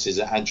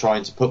minuses and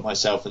trying to put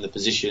myself in the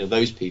position of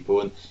those people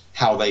and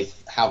how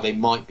they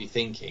might be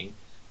thinking,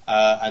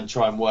 and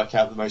try and work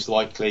out the most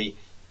likely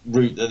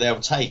route that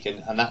they'll take,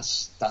 and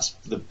that's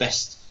the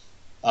best.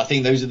 I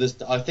think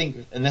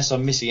unless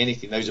I'm missing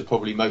anything, those are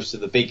probably most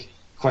of the big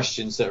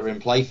questions that are in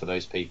play for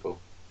those people.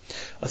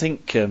 I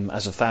think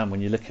as a fan,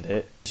 when you look at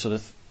it, sort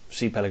of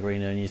see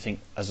Pellegrino and you think,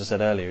 as I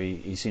said earlier,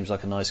 he seems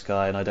like a nice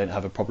guy and I don't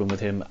have a problem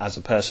with him as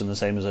a person, the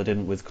same as I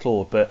didn't with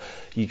Claude, but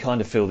you kind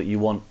of feel that you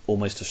want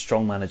almost a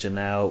strong manager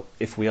now.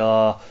 If we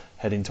are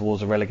heading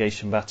towards a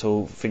relegation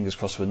battle, fingers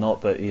crossed we're not,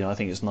 but I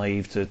think it's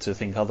naive to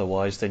think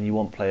otherwise, then you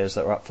want players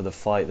that are up for the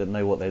fight, that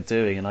know what they're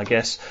doing. And I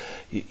guess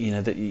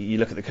that you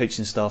look at the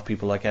coaching staff,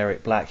 people like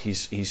Eric Black,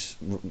 he's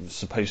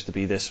supposed to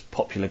be this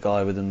popular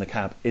guy within the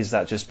camp. Is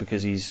that just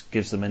because he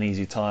gives them an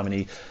easy time and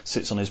he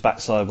sits on his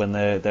backside when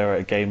they're at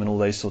a game and all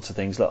those sorts of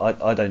things? Look,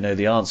 I don't know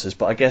the answers,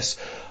 but I guess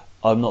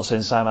I'm not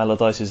saying Sam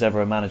Allardyce is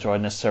ever a manager I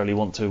necessarily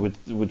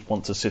would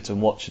want to sit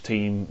and watch a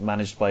team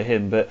managed by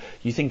him, but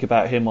you think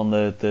about him on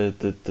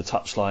the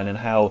touchline and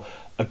how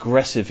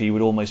aggressive he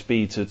would almost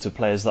be to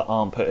players that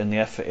aren't putting the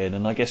effort in.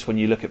 And I guess when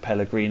you look at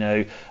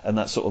Pellegrino and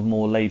that sort of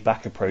more laid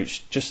back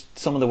approach, just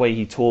some of the way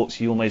he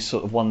talks, you almost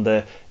sort of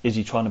wonder, is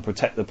he trying to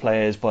protect the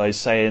players by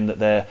saying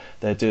that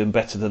they're doing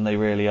better than they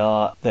really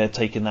are? They're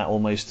taking that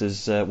almost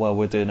as well,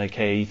 we're doing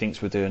okay, he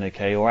thinks we're doing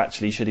okay, or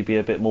actually should he be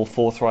a bit more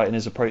forthright in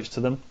his approach to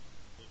them?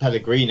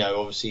 Pellegrino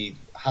obviously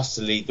has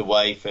to lead the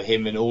way for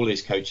him and all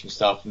his coaching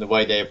staff and the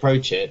way they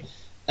approach it.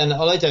 And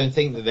I don't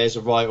think that there's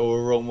a right or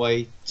a wrong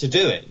way to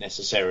do it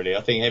necessarily.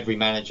 I think every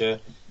manager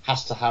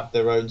has to have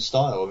their own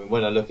style. I mean,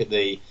 when I look at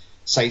the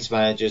Saints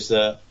managers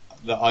that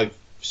I've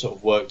sort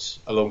of worked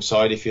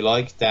alongside, if you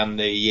like, down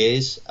the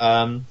years,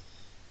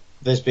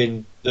 there's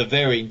been the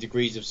varying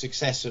degrees of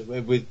success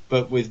with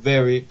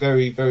very,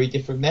 very, very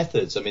different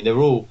methods. I mean, they're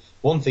all,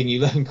 one thing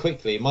you learn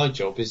quickly in my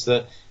job is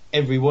that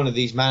every one of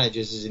these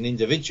managers is an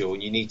individual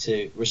and you need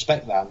to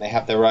respect that, and they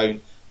have their own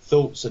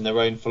thoughts and their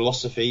own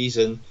philosophies.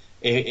 And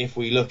if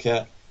we look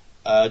at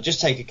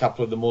just take a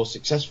couple of the more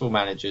successful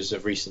managers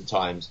of recent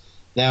times.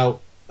 Now,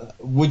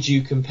 would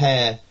you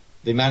compare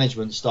the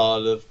management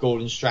style of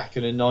Gordon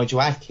Strachan and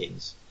Nigel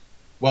Adkins?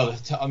 Well,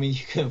 I mean,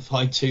 you can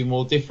find 2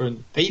 more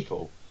different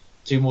people,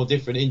 2 more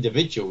different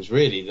individuals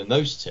really than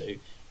those two,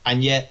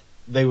 and yet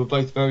they were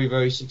both very,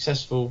 very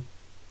successful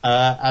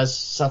as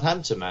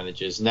Southampton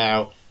managers.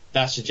 Now,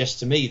 that suggests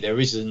to me there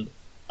isn't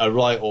a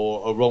right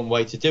or a wrong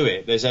way to do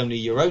it. There's only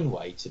your own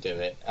way to do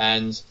it.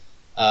 And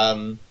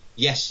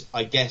yes,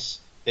 I guess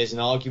there's an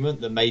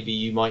argument that maybe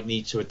you might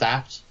need to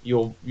adapt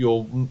your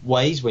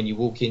ways when you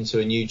walk into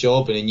a new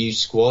job and a new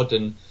squad,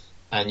 and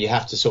you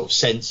have to sort of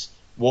sense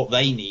what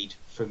they need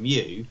from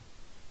you.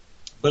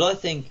 But I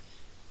think,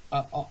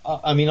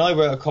 I mean, I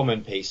wrote a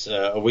comment piece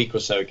a week or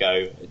so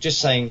ago just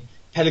saying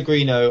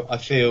Pellegrino, I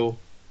feel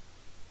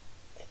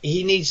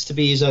he needs to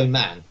be his own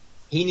man.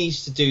 He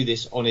needs to do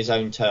this on his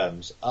own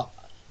terms.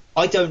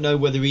 I don't know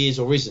whether he is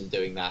or isn't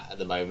doing that at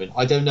the moment.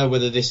 I don't know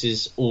whether this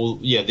is all,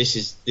 this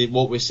is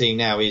what we're seeing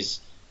now is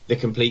the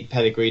complete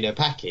Pellegrino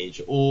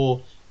package,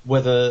 or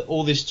whether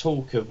all this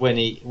talk of when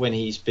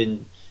he's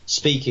been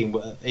speaking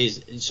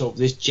is sort of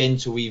this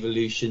gentle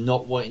evolution,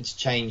 not wanting to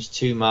change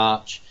too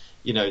much,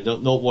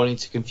 not wanting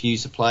to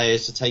confuse the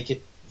players, to take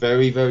it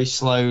very, very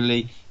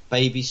slowly,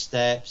 baby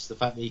steps. The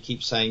fact that he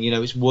keeps saying,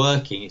 it's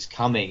working, it's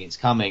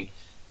coming.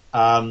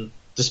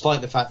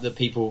 Despite the fact that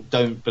people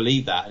don't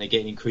believe that and are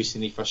getting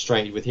increasingly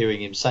frustrated with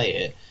hearing him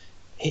say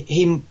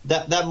it,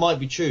 that might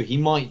be true. He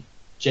might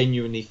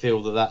genuinely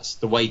feel that that's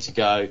the way to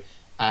go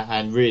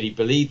and really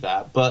believe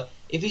that. But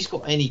if he's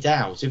got any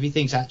doubts, if he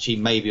thinks actually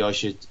maybe I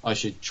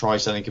should try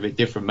something a bit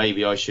different,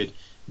 maybe I should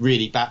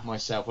really back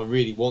myself, I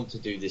really want to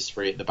do this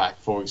three at the back,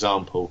 for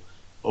example,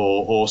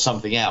 or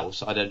something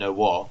else, I don't know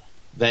what,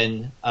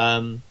 then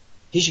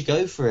he should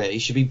go for it. He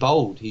should be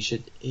bold. He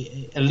should,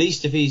 at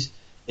least if he's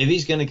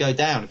going to go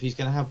down, if he's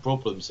going to have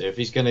problems here, if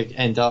he's going to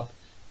end up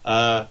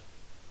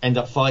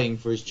fighting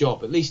for his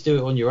job, at least do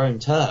it on your own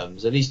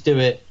terms. At least do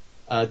it.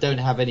 Don't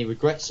have any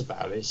regrets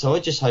about it. So I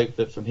just hope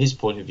that from his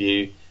point of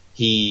view,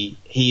 he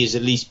is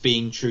at least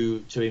being true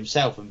to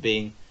himself and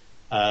being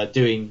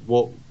doing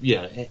what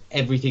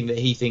everything that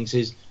he thinks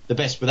is the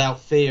best, without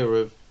fear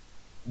of,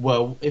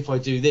 well, if I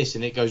do this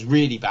and it goes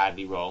really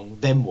badly wrong,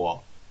 then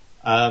what?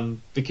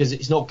 Because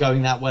it's not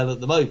going that well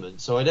at the moment,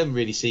 so I don't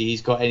really see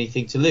he's got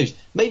anything to lose.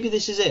 Maybe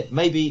this is it.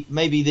 Maybe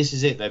this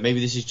is it though. Maybe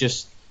this is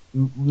just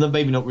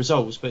maybe not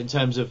results, but in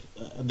terms of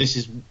this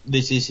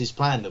is his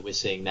plan that we're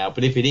seeing now.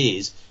 But if it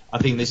is, I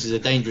think this is a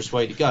dangerous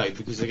way to go,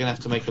 because they're going to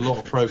have to make a lot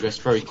of progress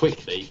very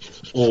quickly,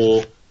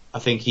 or I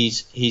think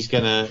he's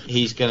gonna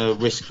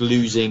risk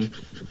losing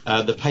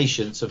the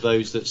patience of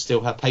those that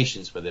still have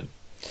patience with him.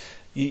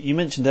 You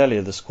mentioned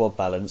earlier the squad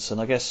balance,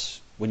 and I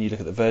guess when you look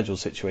at the Virgil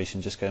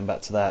situation, just going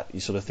back to that, you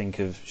sort of think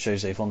of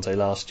Jose Fonte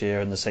last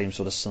year and the same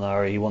sort of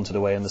scenario. He wanted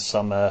away in the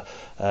summer.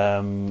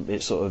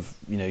 It sort of,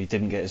 he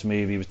didn't get his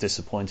move. He was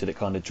disappointed. It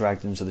kind of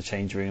dragged him to the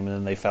changing room, and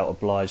then they felt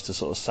obliged to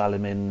sort of sell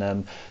him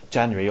in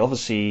January.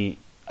 Obviously,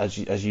 as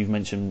you've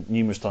mentioned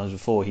numerous times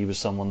before, he was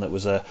someone that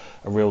was a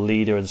real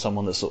leader and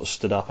someone that sort of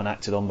stood up and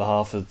acted on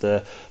behalf of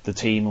the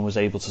team and was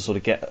able to sort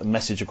of get a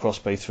message across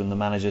both from the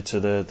manager to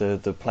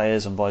the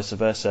players and vice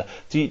versa.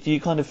 Do you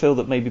kind of feel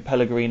that maybe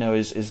Pellegrino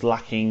is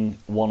lacking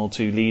one or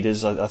two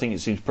leaders? I think it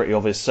seems pretty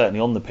obvious, certainly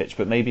on the pitch,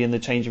 but maybe in the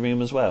changing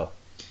room as well.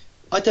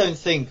 I don't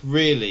think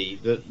really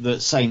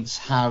that Saints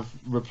have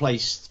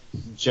replaced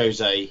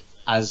Jose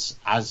as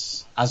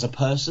a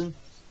person.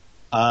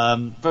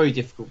 Very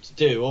difficult to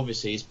do.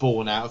 Obviously, it's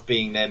born out of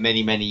being there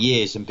many, many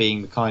years and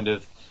being the kind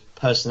of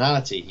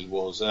personality he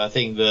was. And I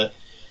think that,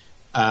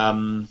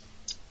 the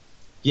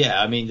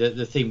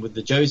thing with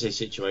the Jose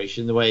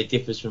situation, the way it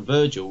differs from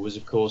Virgil was,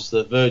 of course,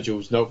 that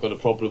Virgil's not got a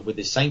problem with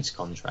his Saints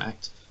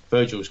contract.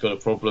 Virgil's got a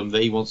problem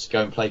that he wants to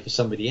go and play for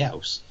somebody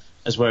else.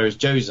 As whereas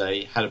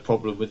Jose had a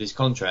problem with his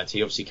contract.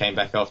 He obviously came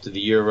back after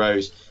the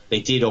Euros. They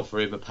did offer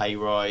him a pay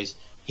rise.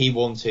 He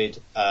wanted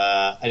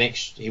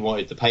he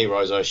wanted the pay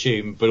rise, I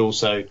assume, but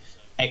also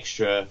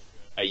extra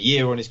a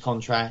year on his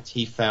contract.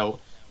 He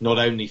felt not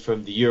only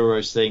from the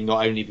Euros thing,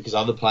 not only because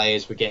other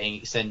players were getting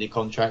extended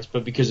contracts,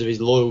 but because of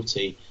his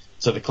loyalty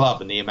to the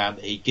club and the amount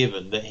that he'd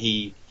given, that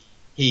he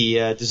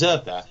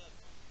deserved that.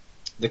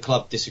 The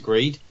club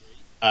disagreed,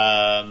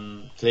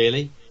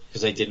 clearly,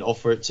 because they didn't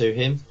offer it to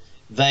him.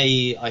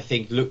 They, I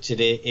think, looked at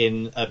it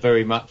in a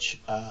very much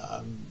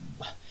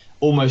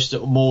almost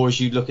more as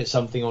you look at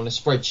something on a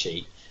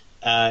spreadsheet,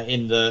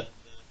 in that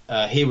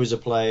he was a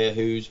player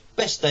whose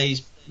best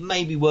days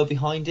maybe were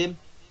behind him,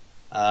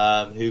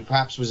 who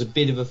perhaps was a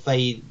bit of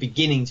a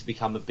beginning to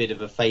become a bit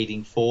of a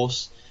fading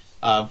force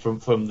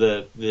from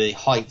the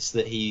heights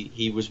that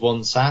he was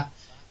once at.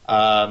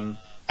 And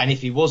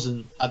if he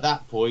wasn't at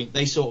that point,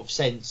 they sort of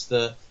sensed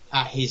that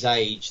at his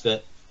age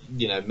that,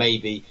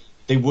 maybe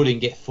they wouldn't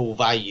get full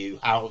value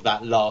out of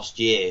that last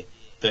year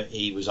that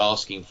he was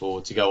asking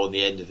for to go on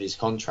the end of his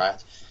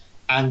contract,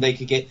 and they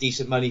could get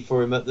decent money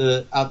for him at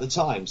the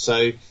time.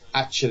 So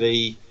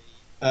actually,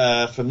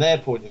 from their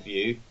point of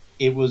view,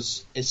 it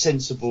was a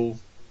sensible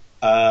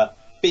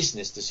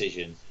business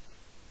decision.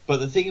 But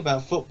the thing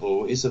about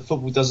football is that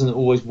football doesn't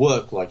always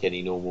work like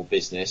any normal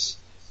business,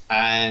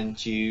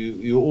 and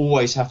you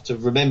always have to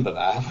remember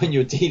that when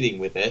you're dealing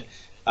with it.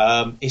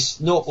 It's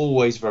not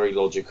always very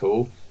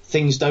logical.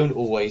 Things don't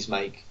always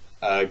make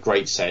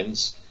great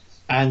sense.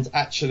 And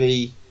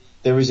actually,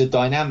 there is a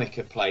dynamic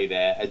at play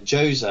there. And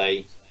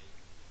Jose,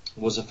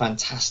 was a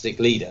fantastic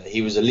leader.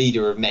 He was a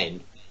leader of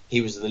men.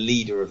 He was the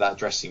leader of that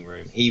dressing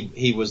room.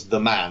 He was the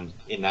man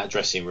in that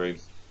dressing room,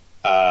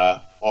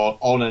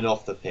 on and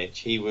off the pitch.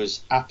 He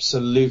was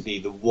absolutely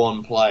the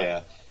one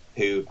player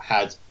who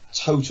had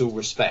total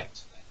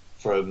respect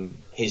from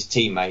his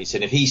teammates,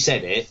 and if he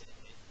said it,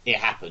 it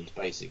happened.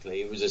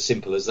 Basically, it was as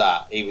simple as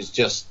that. He was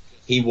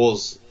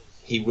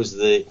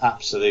the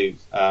absolute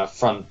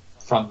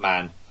front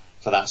man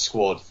for that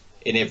squad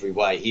in every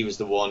way. He was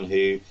the one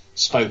who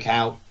spoke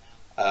out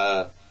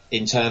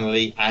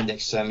internally and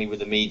externally with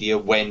the media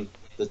when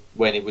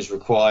it was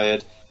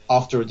required.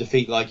 After a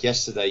defeat like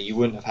yesterday, you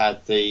wouldn't have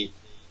had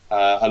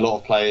a lot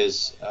of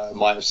players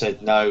might have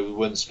said no, we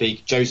wouldn't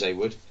speak. Jose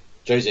would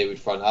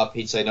front up.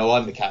 He'd say, no,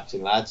 I'm the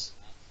captain, lads.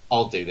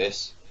 I'll do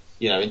this.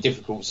 In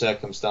difficult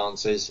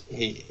circumstances.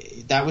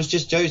 That was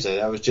just Jose.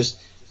 That was just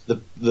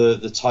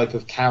the type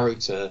of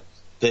character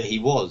that he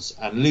was.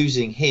 And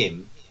losing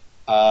him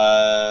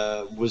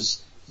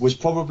was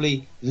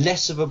probably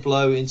less of a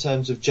blow in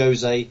terms of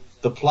Jose,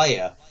 the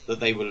player that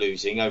they were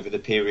losing over the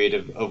period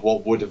of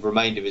what would have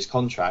remained of his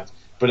contract,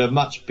 but a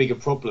much bigger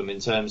problem in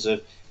terms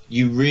of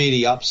you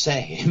really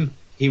upset him.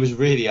 He was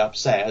really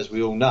upset, as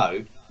we all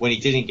know, when he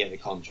didn't get the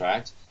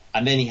contract,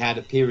 and then he had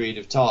a period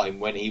of time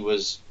when he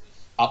was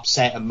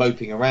upset and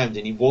moping around,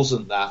 and he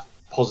wasn't that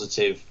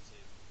positive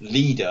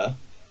leader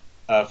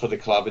for the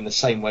club in the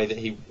same way that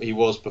he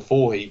was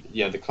before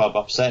the club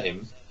upset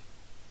him.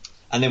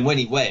 And then when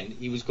he went,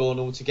 he was gone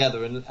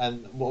altogether,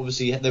 and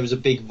obviously there was a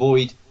big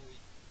void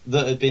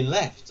that had been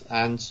left.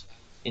 And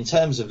in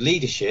terms of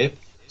leadership,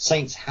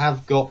 Saints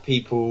have got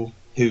people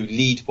who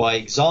lead by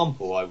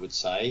example, I would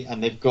say,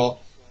 and they've got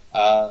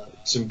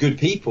some good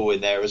people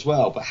in there as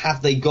well. But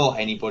have they got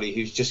anybody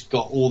who's just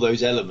got all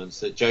those elements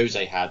that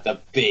Jose had, the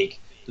big,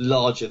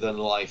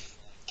 larger-than-life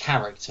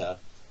character,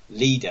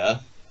 leader?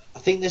 I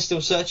think they're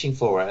still searching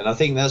for it, and I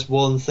think that's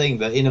one thing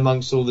that in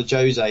amongst all the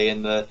Jose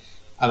and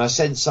I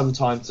sense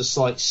sometimes the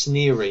slight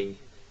sneering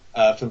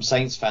from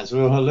Saints fans.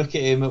 Oh, look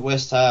at him at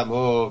West Ham.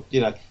 Or,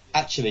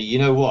 actually, you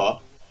know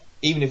what?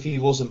 Even if he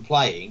wasn't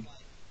playing,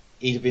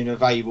 he'd have been a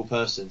valuable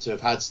person to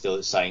have had still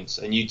at Saints.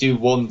 And you do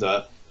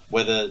wonder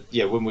whether,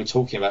 when we're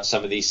talking about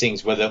some of these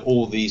things, whether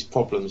all these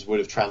problems would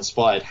have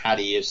transpired had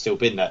he have still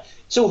been there.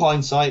 It's all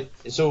hindsight.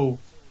 It's all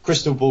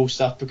crystal ball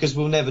stuff, because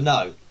we'll never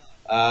know.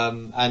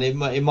 And it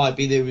might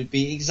be that it would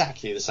be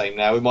exactly the same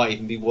now. It might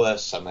even be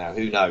worse somehow.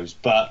 Who knows?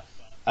 But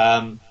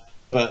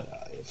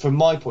from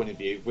my point of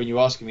view, when you're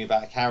asking me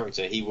about a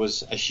character, he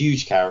was a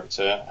huge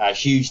character, a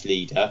huge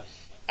leader,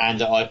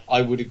 and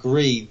I would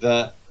agree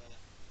that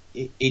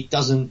it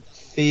doesn't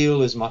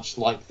feel as much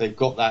like they've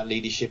got that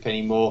leadership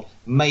anymore.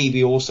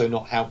 Maybe also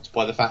not helped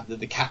by the fact that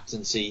the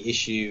captaincy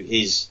issue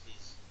is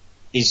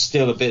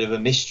still a bit of a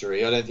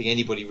mystery. I don't think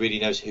anybody really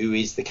knows who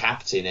is the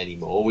captain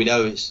anymore. We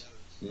know it's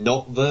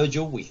not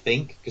Virgil, we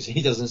think, because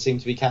he doesn't seem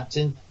to be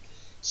captain.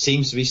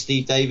 Seems to be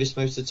Steve Davis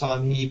most of the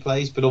time he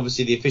plays, but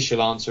obviously the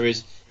official answer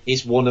is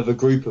it's one of a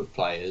group of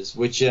players,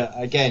 which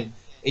again,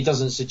 it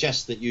doesn't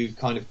suggest that you've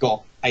kind of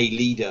got a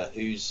leader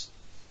who's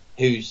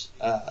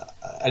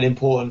an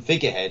important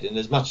figurehead. And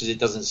as much as it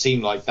doesn't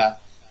seem like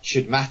that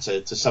should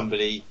matter to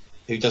somebody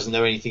who doesn't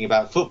know anything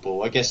about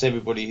football, I guess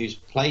everybody who's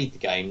played the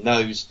game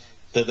knows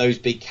that those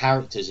big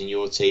characters in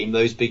your team,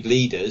 those big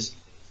leaders,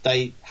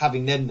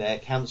 having them there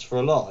counts for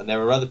a lot. And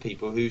there are other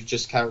people whose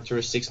just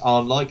characteristics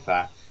aren't like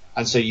that.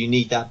 And so you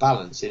need that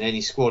balance in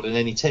any squad and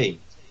any team.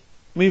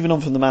 Moving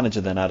on from the manager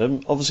then,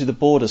 Adam, obviously the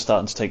board is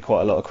starting to take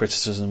quite a lot of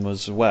criticism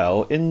as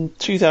well. In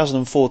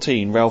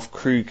 2014, Ralph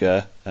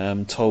Kruger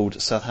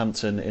told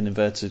Southampton, in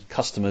inverted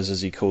customers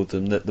as he called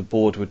them, that the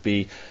board would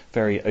be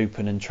very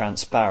open and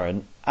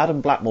transparent.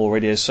 Adam Blackmore,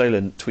 Radio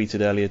Solent,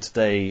 tweeted earlier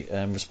today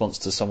in response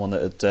to someone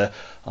that had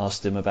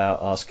asked him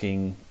about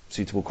asking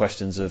suitable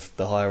questions of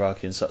the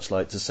hierarchy and such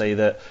like, to say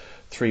that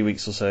 3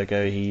 weeks or so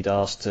ago he'd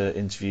asked to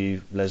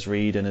interview Les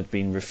Reed and had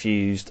been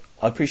refused.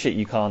 I appreciate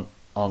you can't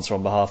answer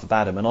on behalf of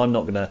Adam, and I'm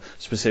not going to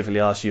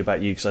specifically ask you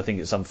about you because I think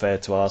it's unfair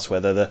to ask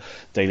whether the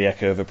Daily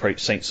Echo have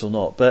approached Saints or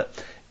not.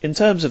 But in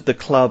terms of the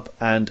club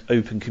and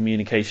open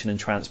communication and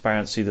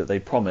transparency that they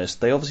promised,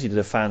 they obviously did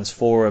a fans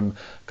forum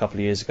a couple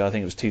of years ago. I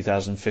think it was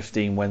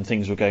 2015, when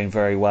things were going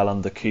very well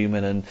under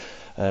Koeman,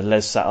 and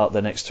Les sat up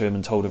there next to him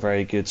and told a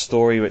very good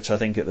story, which I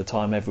think at the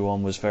time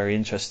everyone was very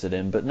interested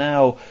in. But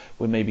now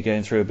we're maybe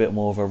going through a bit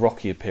more of a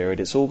rockier period.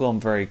 It's all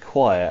gone very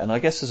quiet, and I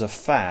guess as a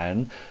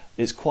fan,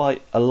 it's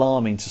quite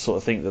alarming to sort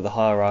of think that the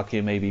hierarchy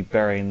are maybe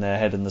burying their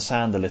head in the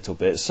sand a little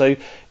bit. So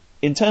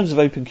in terms of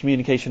open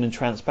communication and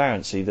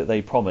transparency that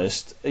they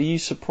promised, are you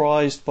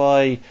surprised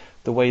by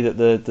the way that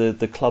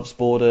the club's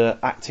board are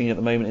acting at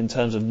the moment in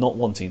terms of not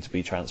wanting to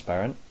be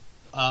transparent?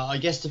 I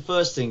guess the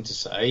first thing to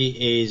say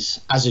is,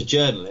 as a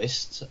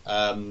journalist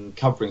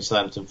covering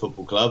Southampton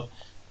Football Club,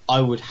 I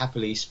would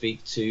happily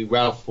speak to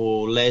Ralph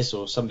or Les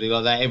or somebody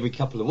like that every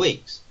couple of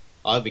weeks.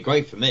 It'd be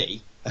great for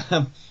me.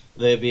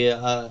 There'd be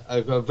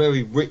a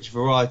very rich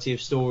variety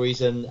of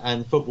stories,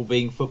 and football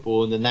being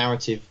football and the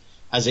narrative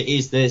as it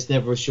is, there's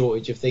never a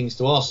shortage of things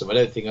to ask them. I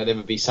don't think I'd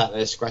ever be sat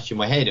there scratching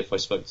my head if I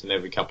spoke to them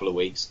every couple of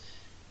weeks.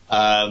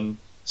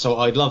 So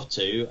I'd love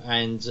to,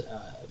 and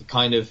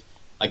kind of,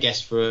 I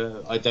guess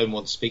I don't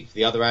want to speak for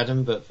the other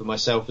Adam, but for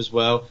myself as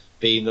well,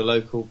 being the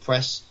local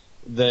press,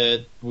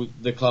 the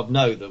club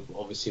know that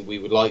obviously we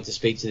would like to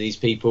speak to these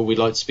people. We'd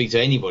like to speak to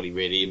anybody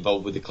really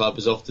involved with the club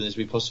as often as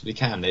we possibly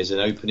can. There's an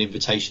open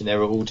invitation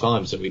there at all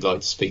times that we'd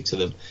like to speak to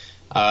them.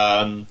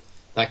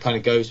 That kind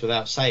of goes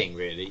without saying,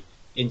 really.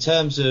 In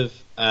terms of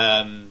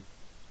then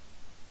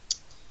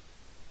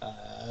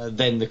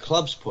the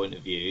club's point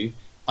of view,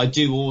 I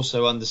do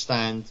also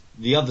understand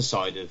the other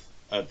side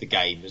of the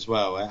game as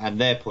well, and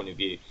their point of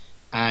view.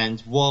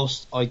 And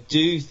whilst I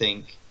do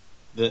think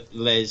that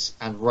Les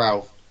and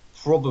Ralph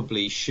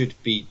probably should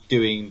be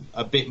doing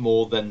a bit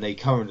more than they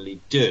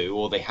currently do,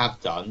 or they have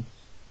done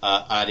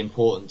at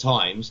important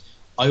times,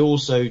 I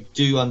also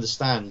do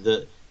understand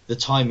that the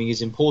timing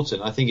is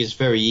important. I think it's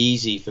very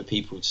easy for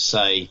people to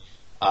say,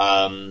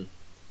 well,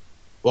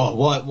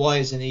 why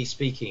isn't he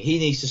speaking? He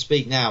needs to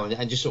speak now,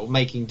 and just sort of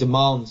making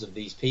demands of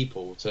these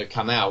people to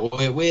come out.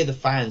 We're the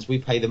fans. We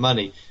pay the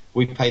money.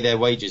 We pay their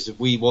wages.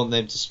 We want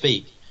them to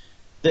speak.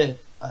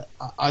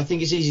 I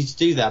think it's easy to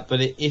do that, but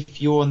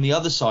if you're on the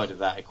other side of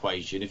that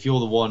equation, if you're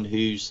the one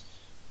who's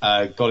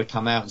got to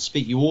come out and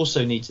speak, you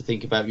also need to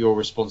think about your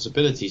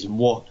responsibilities and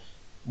what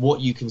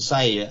you can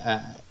say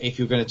if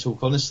you're going to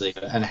talk honestly,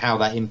 and how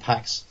that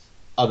impacts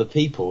other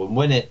people. And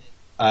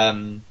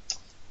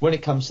when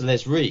it comes to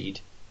Les Reed,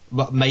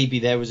 maybe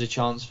there was a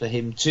chance for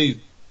him to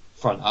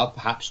front up,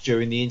 perhaps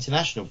during the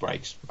international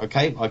breaks.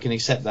 Okay, I can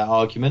accept that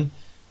argument.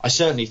 I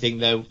certainly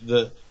think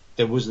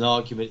there was an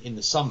argument in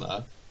the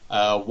summer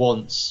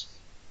once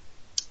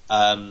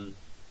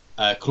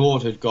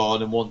Claude had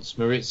gone and once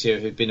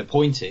Maurizio had been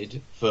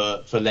appointed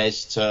for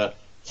Les to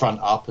front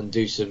up and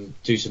do some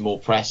more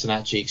press and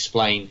actually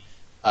explain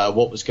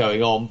what was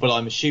going on. But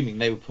I'm assuming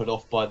they were put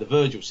off by the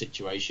Virgil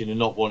situation and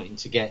not wanting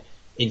to get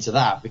into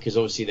that, because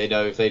obviously they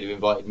know if they'd have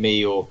invited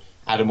me or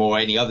Adam or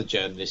any other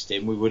journalist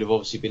in, we would have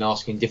obviously been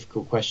asking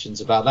difficult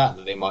questions about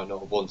that they might not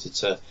have wanted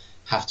to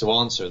have to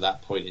answer at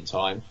that point in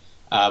time.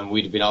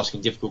 We'd have been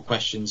asking difficult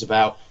questions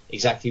about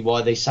exactly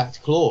why they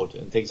sacked Claude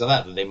and things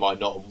like that they might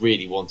not have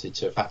really wanted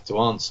to have to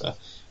answer.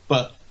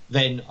 But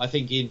then I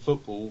think in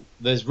football,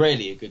 there's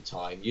rarely a good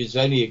time. There's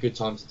only a good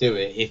time to do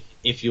it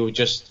if you're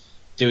just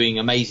doing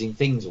amazing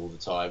things all the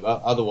time.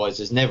 Otherwise,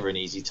 there's never an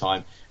easy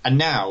time. And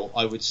now,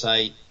 I would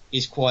say,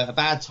 is quite a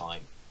bad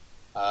time.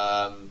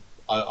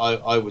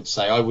 I would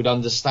say I would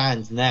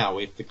understand now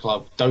if the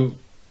club don't,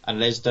 and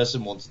Les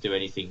doesn't want to do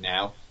anything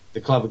now.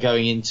 The club are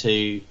going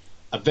into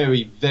a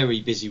very,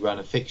 very busy run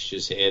of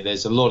fixtures here.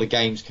 There's a lot of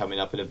games coming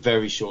up in a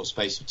very short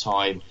space of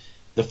time.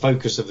 The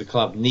focus of the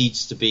club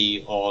needs to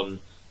be on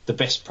the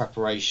best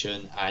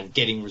preparation and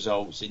getting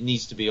results. The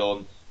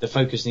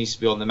focus needs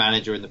to be on the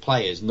manager and the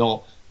players,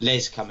 not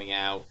Les coming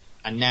out.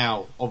 And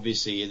now,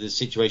 obviously, the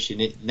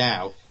situation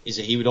now is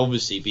that he would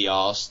obviously be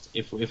asked,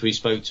 if we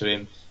spoke to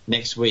him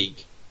next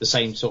week, the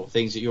same sort of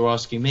things that you're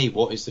asking me.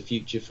 What is the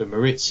future for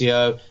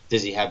Maurizio?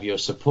 Does he have your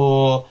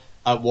support?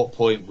 At what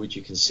point would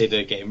you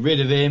consider getting rid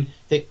of him?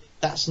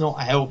 That's not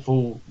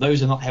helpful.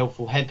 Those are not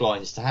helpful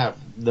headlines to have,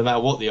 no matter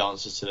what the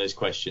answers to those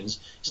questions.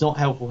 It's not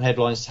helpful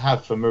headlines to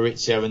have for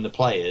Maurizio and the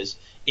players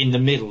in the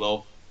middle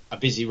of a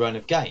busy run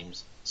of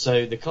games.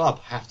 So the club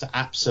have to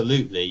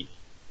absolutely,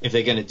 if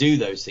they're going to do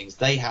those things,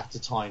 they have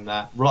to time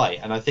that right.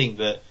 And I think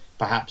that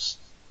perhaps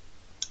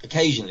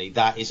occasionally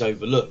that is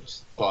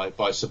overlooked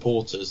by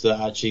supporters,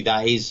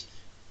 that is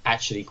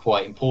actually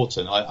quite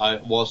important.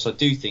 Whilst I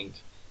do think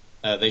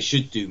they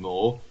should do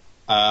more,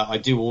 I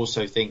do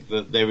also think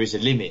that there is a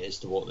limit as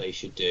to what they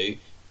should do,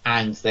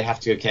 and they have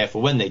to go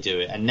careful when they do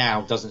it. And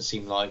now doesn't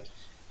seem like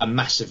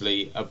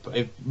opportunities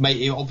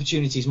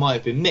might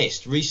have been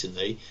missed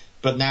recently,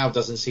 but now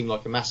doesn't seem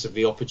like a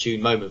massively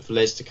opportune moment for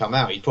Les to come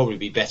out. He'd probably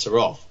be better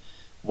off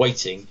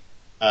waiting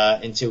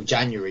until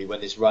January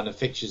when this run of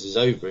fixtures is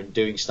over and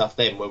doing stuff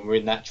then when we're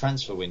in that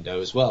transfer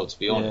window as well, to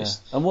be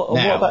honest. And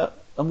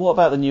what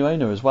about the new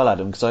owner as well,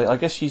 Adam? Because I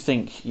guess you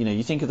think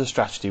of the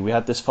strategy. We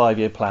had this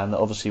 5-year plan that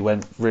obviously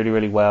went really,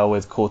 really well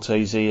with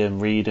Cortese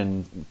and Reed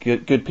and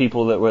good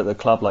people that were at the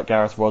club like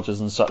Gareth Rodgers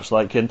and such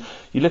like. And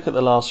you look at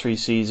the last 3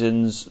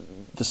 seasons,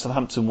 the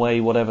Southampton way,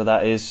 whatever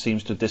that is,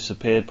 seems to have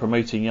disappeared.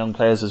 Promoting young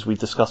players, as we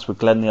discussed with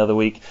Glenn the other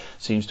week,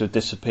 seems to have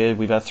disappeared.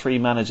 We've had 3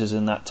 managers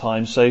in that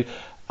time. So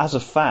as a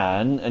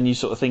fan, and you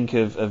sort of think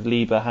of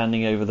Lieber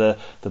handing over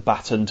the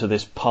baton to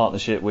this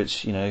partnership,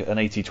 which, an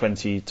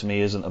 80-20 to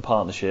me isn't a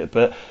partnership,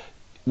 but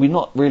we've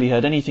not really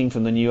heard anything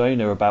from the new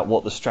owner about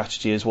what the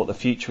strategy is, what the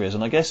future is.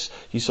 And I guess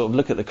you sort of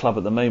look at the club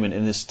at the moment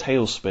in this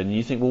tailspin and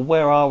you think, well,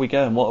 where are we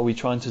going? What are we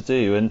trying to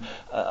do? And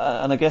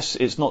I guess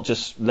it's not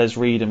just Les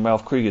Reed and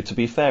Ralph Krueger. To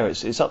be fair,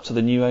 it's up to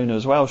the new owner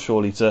as well,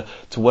 surely, to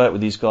work with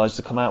these guys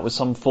to come out with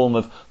some form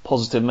of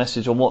positive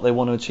message on what they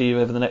want to achieve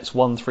over the next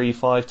 1, 3,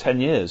 5,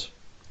 10 years.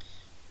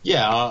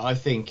 Yeah, I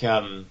think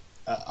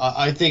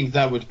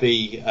that would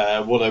be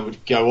what I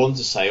would go on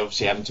to say.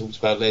 Obviously, I haven't talked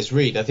about Les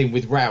Reed. I think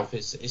with Ralph,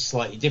 it's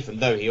slightly different,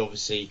 though he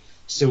obviously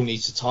still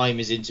needs to time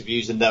his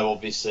interviews, and though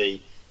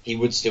obviously he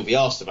would still be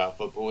asked about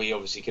football, he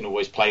obviously can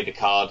always play the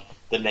card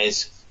that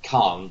Les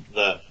can't,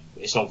 that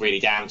it's not really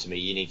down to me.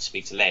 You need to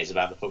speak to Les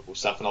about the football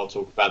stuff, and I'll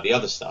talk about the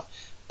other stuff.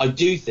 I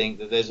do think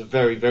that there's a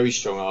very, very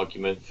strong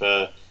argument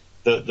for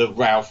that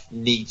Ralph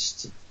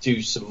needs to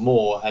do some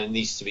more and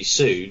needs to be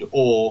sued,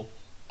 or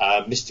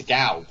Mr.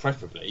 Gow,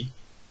 preferably.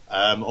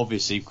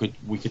 Obviously,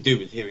 we could do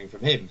with hearing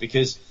from him,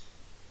 because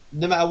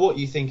no matter what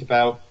you think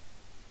about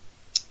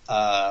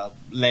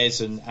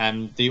Les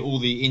and all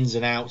the ins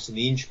and outs and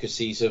the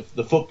intricacies of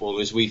the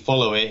football as we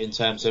follow it, in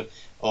terms of,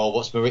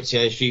 what's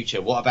Maurizio's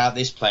future? What about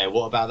this player?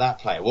 What about that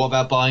player? What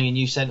about buying a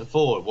new centre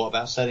forward? What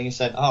about selling a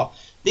centre half?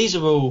 These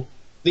are all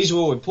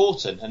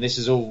important, and this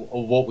is all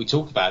what we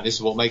talk about. This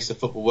is what makes the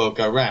football world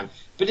go round.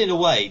 But in a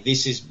way,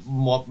 this is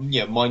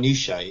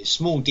minutiae. It's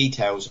small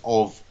details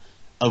of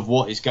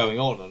what is going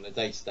on a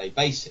day-to-day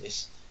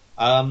basis.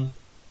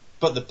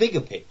 But the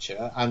bigger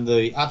picture, and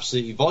the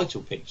absolutely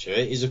vital picture,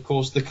 is of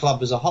course the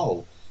club as a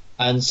whole.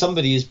 And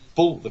somebody has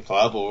bought the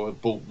club, or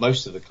bought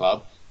most of the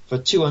club, for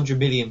 £200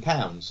 million.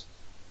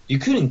 You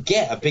couldn't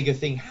get a bigger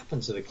thing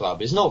happen to the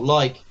club. It's not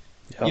like,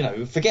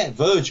 forget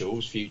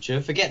Virgil's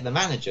future, forget the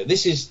manager.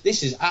 This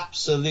is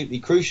absolutely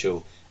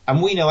crucial,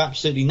 and we know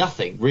absolutely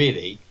nothing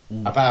really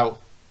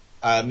about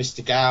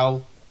Mr.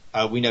 Gow.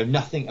 We know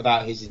nothing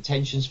about his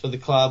intentions for the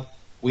club.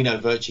 We know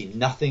virtually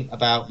nothing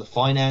about the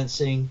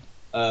financing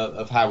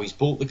of how he's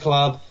bought the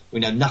club.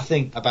 We know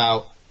nothing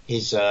about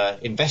his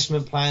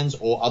investment plans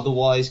or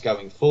otherwise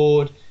going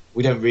forward.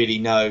 We don't really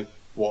know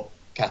what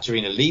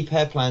Katerina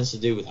Liebherr plans to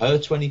do with her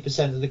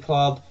 20% of the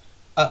club.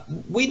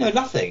 We know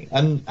nothing,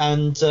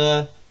 and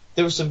there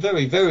are some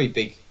very, very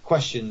big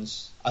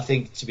questions, I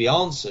think, to be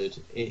answered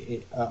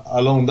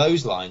along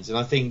those lines. And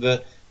I think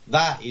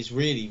that is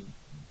really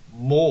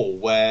more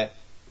where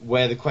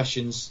the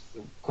questions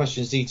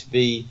need to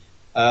be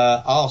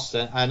asked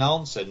and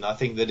answered. And I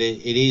think that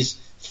it is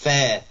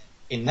fair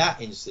in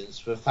that instance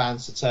for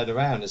fans to turn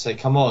around and say,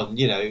 come on,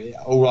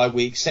 all right,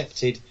 we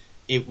accepted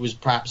it was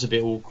perhaps a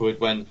bit awkward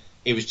when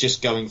it was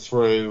just going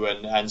through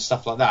and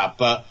stuff like that,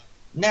 but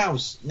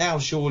now's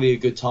surely a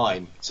good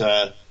time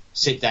to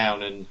sit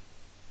down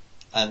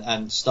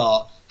and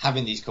start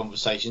having these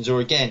conversations. Or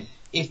again,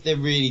 if they're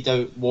really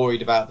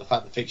worried about the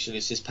fact the fixture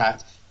list is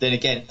packed, then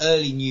again,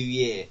 early new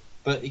year.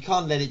 But you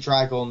can't let it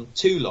drag on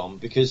too long,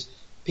 because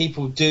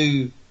people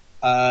do.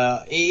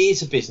 It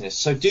is a business,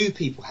 so do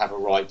people have a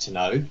right to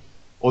know,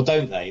 or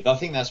don't they? I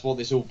think that's what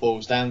this all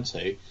boils down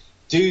to.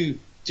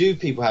 Do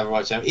people have a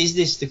right to know? Is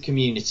this the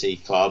community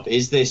club?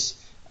 Is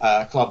this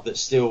a club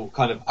that's still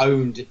kind of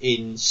owned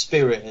in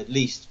spirit, at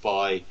least,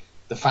 by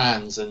the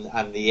fans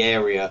and the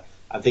area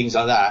and things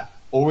like that?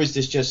 Or is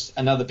this just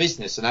another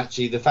business, and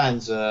actually the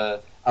fans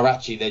they're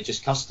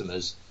just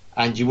customers,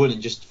 and you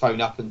wouldn't just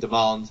phone up and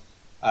demand,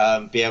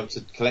 be able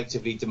to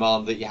collectively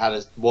demand that you had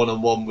a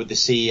one-on-one with the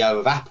CEO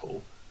of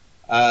Apple?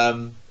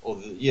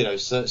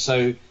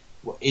 So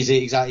is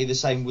it exactly the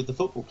same with the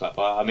football club?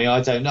 I mean,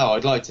 I don't know.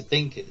 I'd like to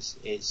think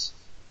it's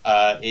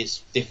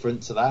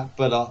different to that,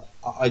 but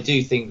I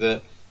do think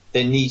that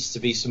there needs to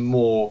be some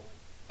more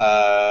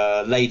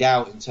laid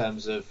out in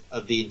terms of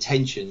the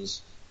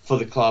intentions for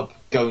the club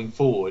going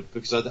forward,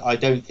 because I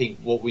don't think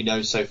what we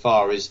know so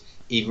far is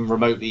even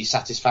remotely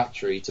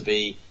satisfactory to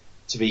be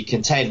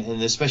content,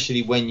 and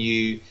especially when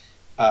you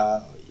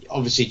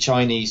obviously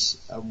Chinese,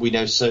 we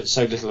know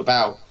so little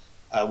about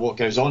what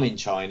goes on in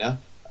China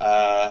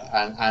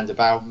and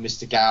about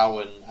Mr.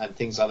 Gao and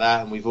things like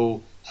that, and we've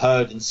all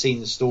heard and seen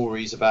the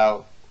stories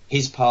about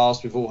his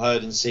past. We've all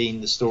heard and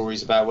seen the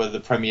stories about whether the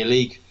Premier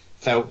League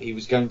felt he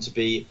was going to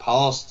be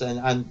passed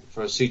and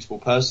for a suitable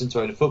person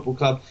to own a football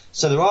club.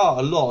 So there are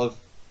a lot of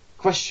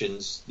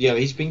questions.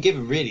 He's been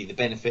given really the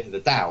benefit of the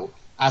doubt,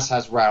 as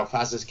has Ralph,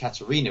 as has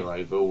Katerina,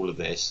 over all of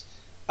this.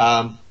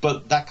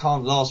 But that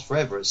can't last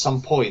forever. At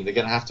some point, they're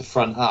going to have to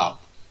front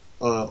up,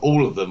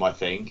 all of them, I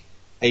think,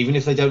 even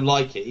if they don't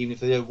like it, even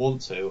if they don't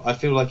want to. I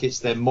feel like it's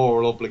their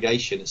moral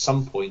obligation at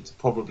some point to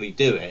probably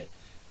do it.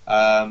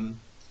 And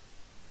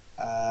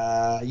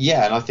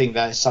I think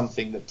that is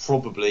something that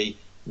probably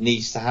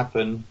needs to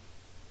happen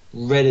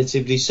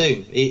relatively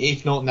soon.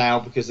 If not now,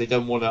 because they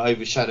don't want to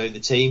overshadow the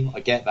team, I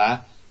get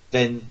that,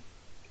 then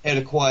at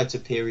a quieter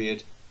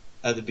period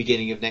at the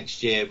beginning of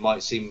next year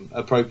might seem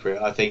appropriate,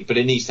 I think, but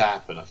it needs to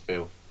happen, I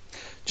feel.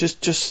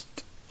 Just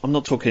I'm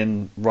not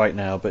talking right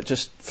now, but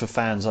just for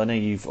fans, I know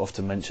you've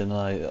often mentioned,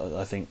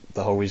 I think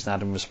the whole reason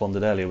Adam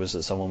responded earlier was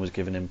that someone was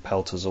giving him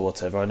pelters or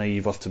whatever. I know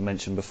you've often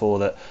mentioned before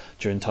that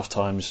during tough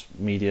times,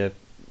 media,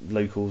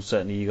 local,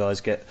 certainly you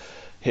guys get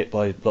hit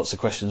by lots of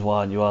questions. Why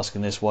aren't you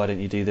asking this? Why don't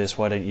you do this?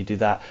 Why don't you do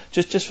that?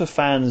 Just for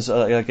fans,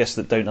 I guess,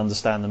 that don't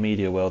understand the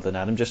media world, then,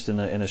 Adam, just in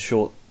a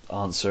short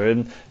answer.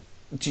 And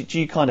do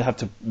you kind of have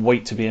to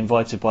wait to be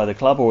invited by the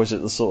club, or is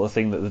it the sort of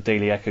thing that the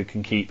Daily Echo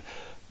can keep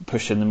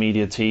pushing the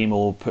media team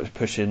or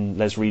pushing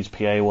Les Reed's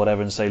PA or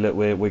whatever and say, look,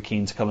 we're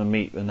keen to come and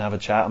meet and have a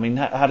chat? I mean,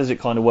 how does it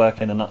kind of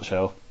work in a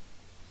nutshell?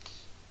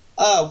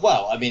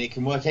 Well, I mean, it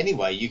can work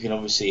anyway. You can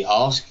obviously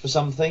ask for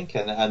something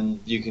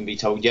and you can be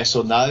told yes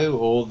or no,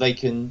 or they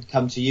can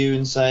come to you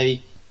and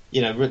say,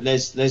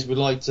 Les would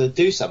like to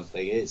do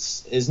something.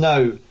 There's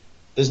no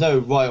there's no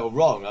right or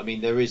wrong. I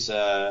mean, there is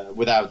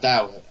without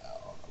doubt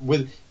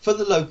for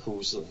the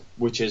locals,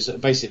 which is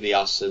basically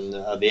us and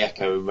the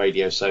Echo and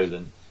Radio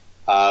Solent.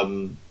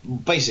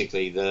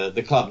 Basically,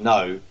 the club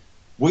know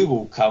we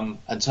will come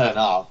and turn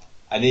up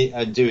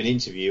and do an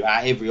interview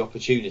at every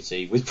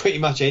opportunity with pretty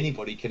much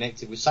anybody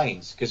connected with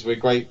Saints, because we're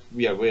great.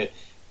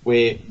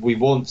 We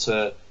want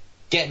to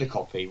get the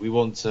copy, we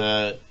want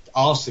to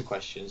ask the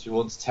questions, we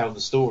want to tell the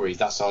stories.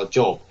 That's our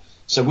job.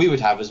 So we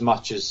would have as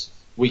much as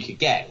we could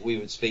get. We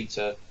would speak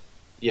to,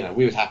 we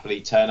would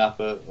happily turn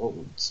up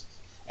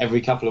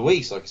every couple of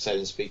weeks, like I said,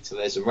 and speak to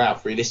Les and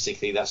Ralph.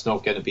 Realistically, that's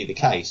not going to be the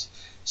case.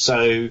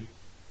 So,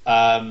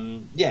 there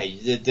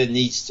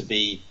needs to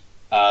be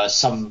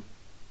some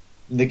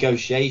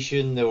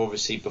negotiation. There,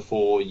 obviously,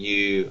 before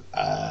you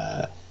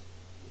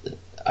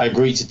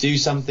agree to do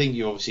something,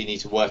 you obviously need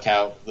to work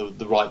out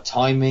the right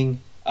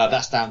timing.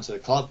 That's down to the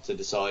club to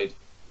decide,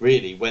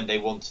 really, when they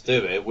want to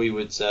do it. We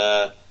would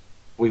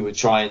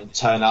try and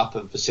turn up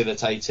and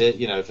facilitate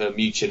it, for a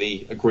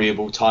mutually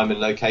agreeable time and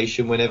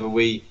location whenever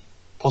we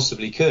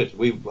possibly could.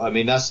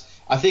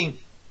 I think,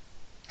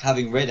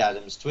 having read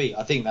Adam's tweet,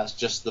 I think that's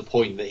just the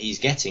point that he's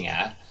getting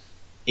at,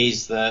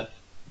 is that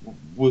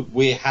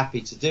we're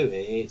happy to do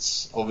it.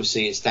 It's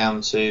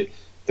down to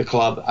the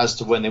club as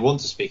to when they want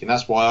to speak, and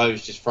that's why I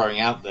was just throwing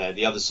out there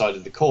the other side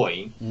of the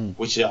coin,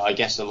 which I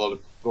guess some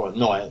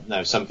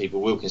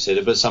people will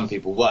consider, but some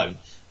people won't,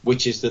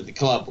 which is that the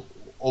club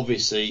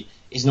obviously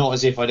is not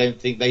as if I don't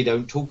think they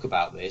don't talk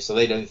about this or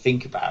they don't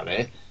think about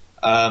it,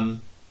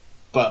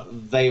 but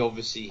they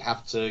obviously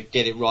have to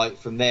get it right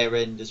from their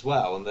end as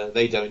well, and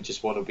they don't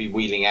just want to be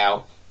wheeling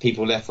out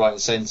people left, right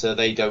and centre.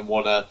 They don't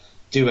want to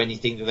do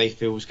anything that they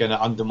feel is going to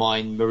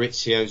undermine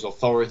Maurizio's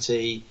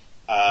authority.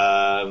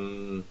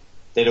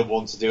 They don't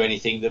want to do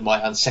anything that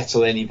might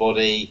unsettle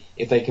anybody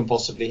if they can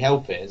possibly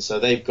help it. And so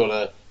they've got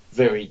a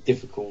very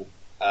difficult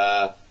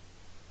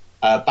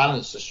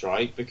balance to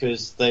strike,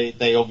 because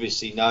they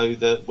obviously know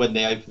that when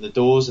they open the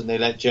doors and they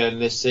let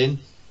journalists in,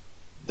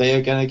 they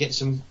are going to get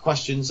some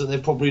questions that they're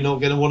probably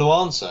not going to want to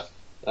answer.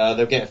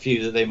 They'll get a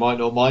few that they might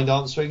not mind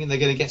answering, and they're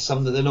going to get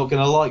some that they're not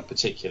going to like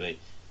particularly.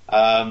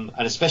 And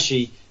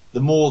especially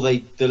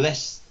the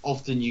less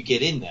often you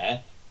get in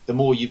there, the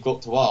more you've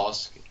got to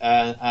ask,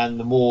 and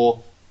the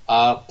more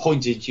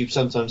pointed you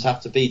sometimes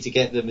have to be to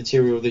get the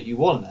material that you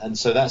want. And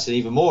so that's an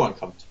even more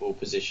uncomfortable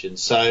position.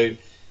 So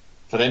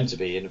for them to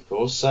be in, of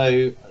course.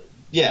 So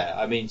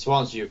to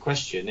answer your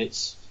question,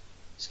 it's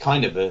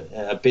kind of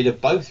a bit of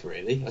both,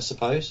 really, I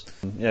suppose.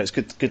 Yeah, it's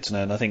good to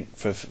know, and I think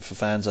for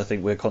fans, I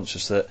think we're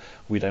conscious that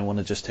we don't want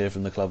to just hear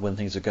from the club when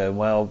things are going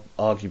well.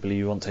 Arguably,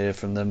 you want to hear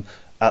from them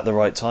at the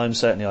right time.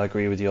 Certainly, I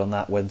agree with you on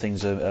that, when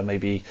things are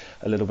maybe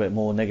a little bit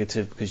more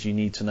negative, because you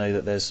need to know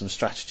that there's some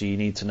strategy. You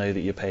need to know that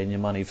you're paying your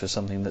money for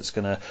something that's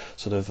going to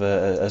sort of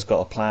has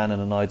got a plan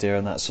and an idea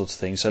and that sort of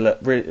thing. So look,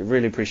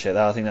 really appreciate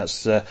that. I think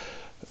that's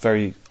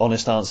very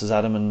honest answers,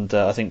 Adam, and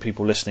I think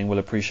people listening will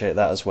appreciate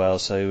that as well,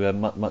 so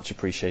much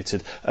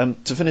appreciated.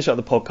 To finish up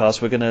the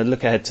podcast, we're going to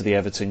look ahead to the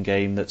Everton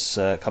game that's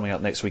coming up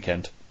next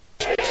weekend.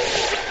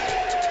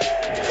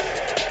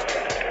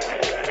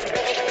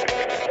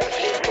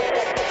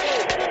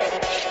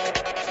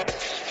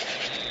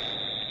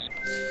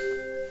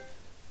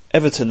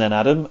 Everton then,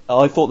 Adam.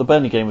 I thought the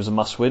Burnley game was a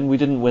must-win. We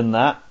didn't win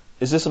that.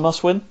 Is this a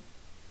must-win?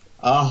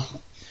 Oh,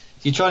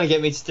 you're trying to get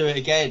me to do it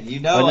again. I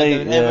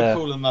don't ever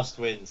call them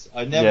must-wins.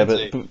 I never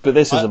do. But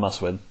this is a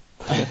must-win.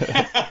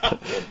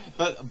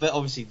 but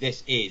obviously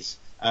this is.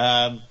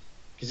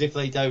 Because if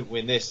they don't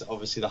win this,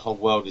 obviously the whole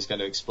world is going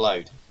to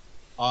explode.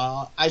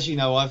 As you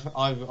know,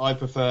 I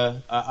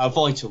prefer a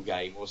vital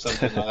game or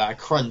something like that, a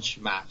crunch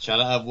match,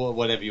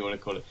 whatever you want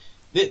to call it.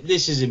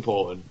 This is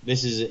important.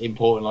 This is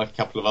important, like a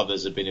couple of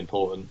others have been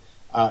important.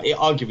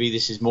 Arguably,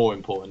 this is more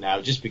important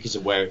now, just because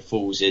of where it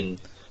falls in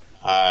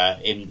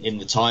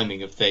the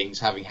timing of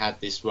things. Having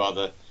had this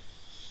rather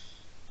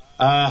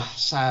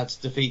sad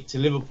defeat to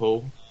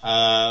Liverpool,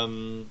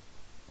 they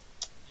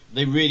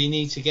really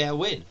need to get a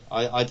win.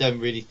 I don't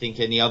really think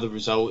any other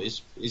result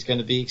is going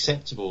to be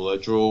acceptable. A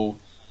draw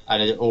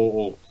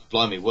or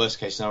blimey, worst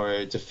case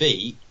scenario, a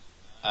defeat.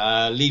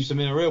 Leaves them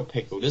in a real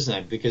pickle, doesn't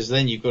it? Because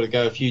then you've got to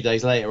go a few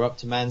days later up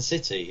to Man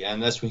City,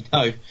 and as we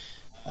know,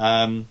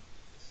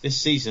 this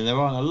season there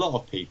aren't a lot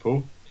of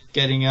people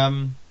getting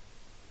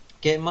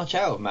much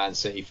out of Man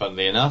City,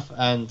 funnily enough,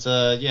 and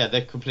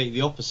they're completely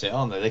the opposite,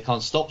 aren't they? They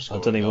can't stop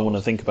scoring. I don't even want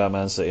to think about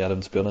Man City, Adam,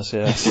 to be honest.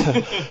 Yeah,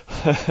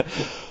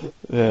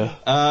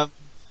 yeah.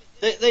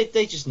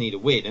 They just need a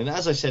win, and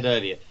as I said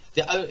earlier,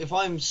 if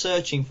I'm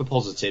searching for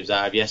positives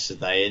out of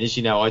yesterday, and as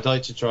you know, I'd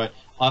like to try.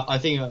 I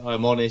think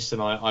I'm honest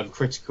and I'm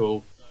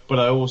critical, but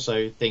I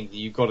also think that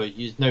you've got to.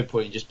 There's no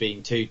point in just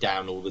being too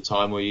down all the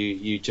time, or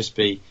you just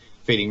be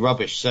feeling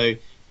rubbish. So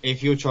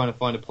if you're trying to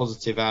find a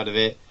positive out of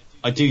it,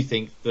 I do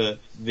think that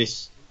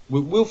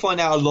we'll find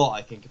out a lot.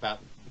 I think about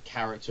the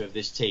character of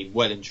this team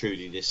well and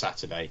truly this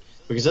Saturday,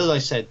 because as I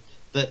said,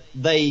 that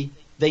they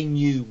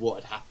knew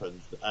what had happened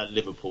at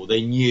Liverpool.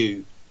 They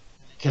knew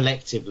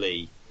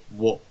collectively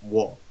what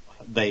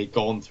they had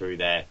gone through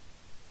there,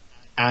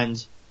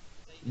 and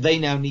they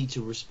now need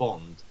to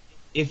respond.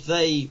 If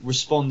they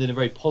respond in a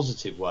very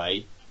positive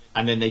way,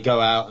 and then they go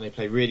out and they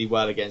play really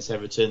well against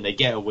Everton, they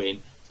get a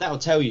win, that'll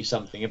tell you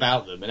something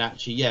about them. And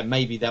actually, yeah,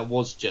 maybe that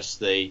was just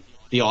the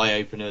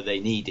eye-opener they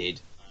needed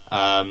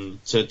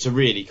to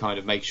really kind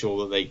of make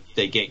sure that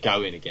they get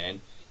going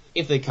again.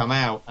 If they come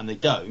out and they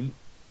don't,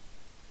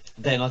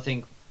 then I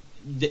think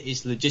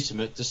it's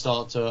legitimate to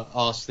start to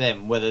ask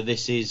them whether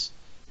this is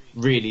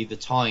really the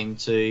time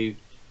to,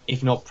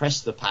 if not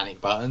press the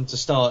panic button, to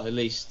start at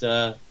least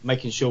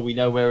making sure we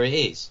know where it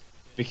is.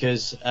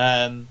 Because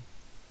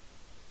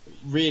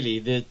really,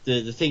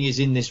 the thing is,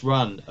 in this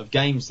run of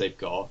games they've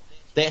got,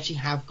 they actually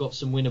have got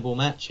some winnable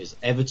matches.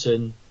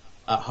 Everton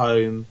at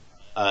home,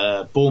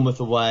 Bournemouth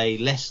away,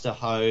 Leicester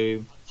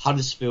home,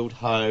 Huddersfield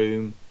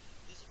home.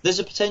 There's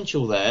a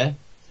potential there.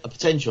 A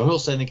potential. I'm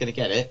not saying they're going to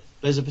get it.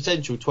 There's a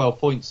potential 12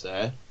 points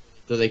there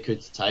that they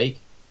could take.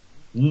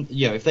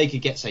 You know, if they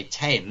could get, say,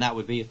 10, that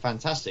would be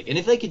fantastic. And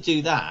if they could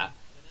do that,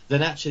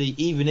 then actually,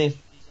 even if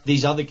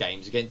these other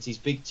games against these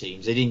big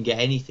teams, they didn't get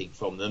anything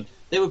from them,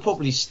 they would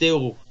probably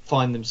still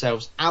find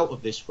themselves out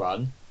of this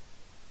run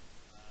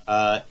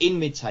in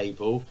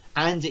mid-table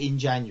and in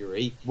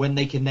January, when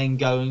they can then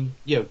go and,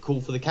 you know,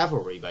 call for the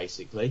cavalry,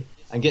 basically,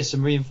 and get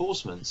some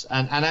reinforcements.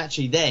 And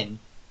actually then,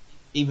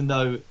 even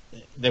though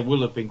there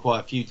will have been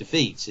quite a few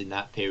defeats in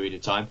that period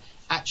of time,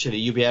 actually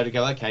you'll be able to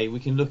go, okay, we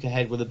can look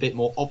ahead with a bit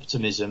more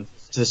optimism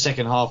to the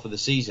second half of the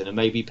season, and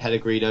maybe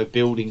Pellegrino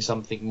building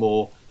something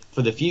more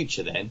for the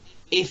future then.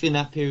 If in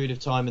that period of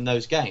time in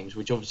those games,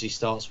 which obviously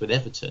starts with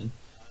Everton,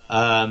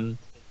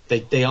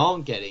 they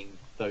aren't getting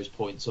those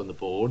points on the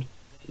board,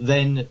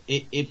 then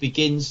it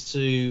begins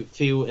to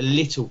feel a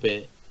little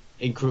bit,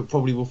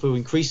 probably will feel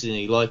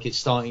increasingly like it's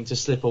starting to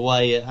slip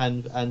away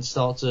and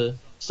starting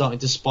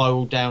to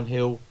spiral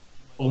downhill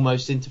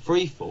almost into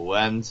freefall.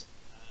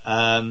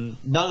 And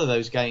none of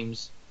those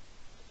games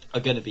are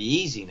going to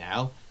be easy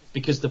now,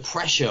 because the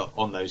pressure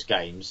on those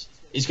games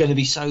is going to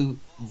be so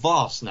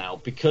vast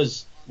now,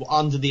 because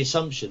under the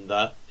assumption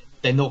that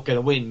they're not going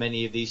to win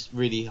many of these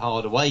really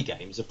hard away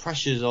games, the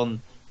pressures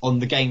on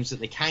the games that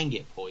they can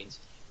get points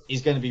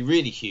is going to be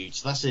really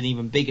huge. So that's an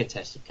even bigger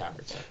test of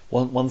character.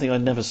 One thing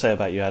I'd never say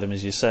about you, Adam,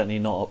 is you're certainly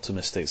not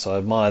optimistic. So I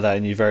admire that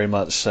in you very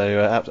much. So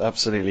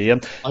absolutely.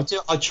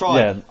 I try.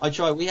 Yeah. I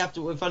try. We have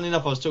to. Funny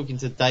enough, I was talking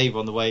to Dave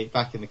on the way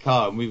back in the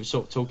car, and we were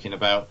sort of talking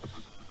about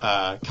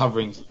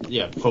covering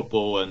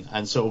football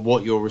and sort of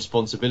what your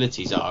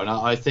responsibilities are. And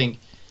I think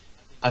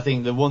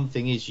the one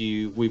thing is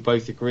we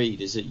both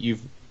agreed is that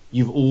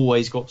you've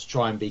always got to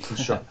try and be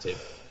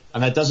constructive,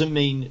 and that doesn't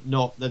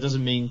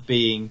mean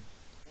being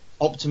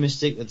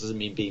optimistic. That doesn't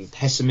mean being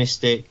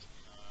pessimistic.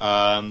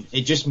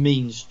 It just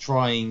means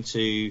trying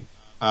to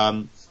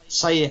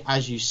say it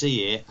as you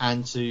see it,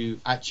 and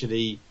to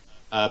actually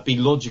be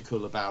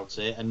logical about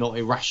it and not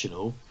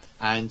irrational,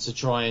 and to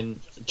try and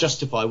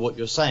justify what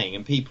you're saying.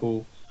 And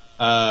people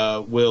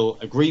will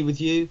agree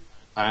with you,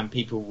 and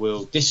people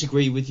will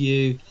disagree with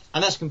you,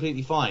 and that's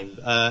completely fine.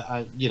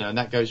 And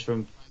that goes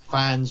from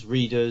fans,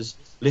 readers,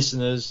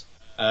 listeners,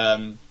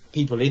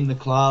 people in the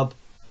club,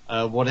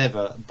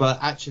 whatever. But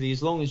actually,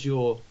 as long as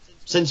you're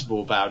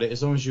sensible about it,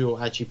 as long as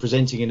you're actually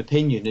presenting an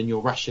opinion and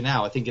your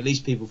rationale, I think at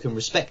least people can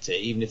respect it,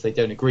 even if they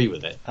don't agree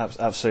with it.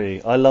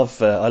 Absolutely. I love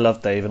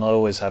Dave, and I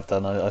always have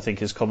done. I think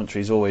his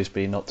commentary's always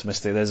been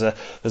optimistic. There's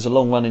a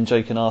long running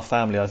joke in our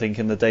family, I think,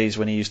 in the days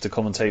when he used to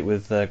commentate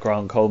with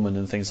Grant Coleman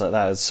and things like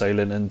that at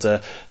Solent,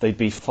 and they'd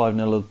be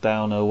 5-0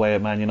 down away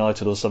at Man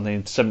United or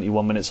something,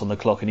 71 minutes on the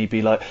clock, and he'd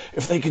be like,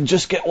 if they can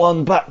just get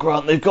one back,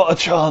 Grant, they've got a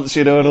chance,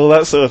 and all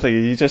that sort of thing.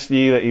 You just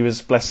knew that he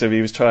was, bless him,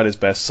 he was trying his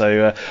best.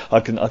 So I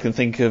can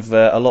think of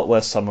a lot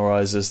worse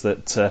summarisers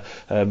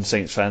that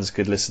Saints fans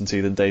could listen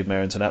to than Dave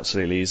Merrington.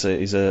 Absolutely,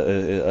 he's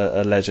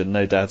a legend,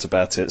 no doubt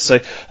about it. So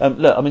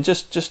look, I mean,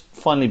 just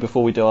finally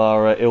before we do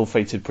our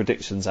ill-fated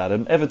predictions,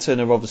 Adam, Everton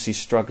are obviously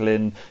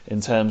struggling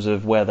in terms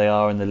of where they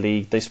are in the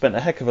league. They spent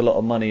a heck of a lot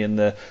of money in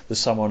the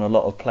summer on a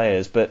lot of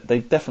players, but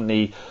they've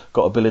definitely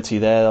got ability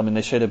there. I mean,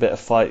 they showed a bit of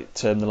fight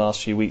the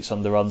last few weeks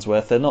under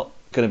Unsworth. They're not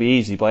going to be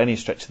easy by any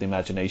stretch of the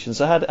imagination.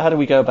 So how do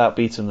we go about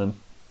beating them?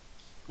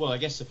 Well, I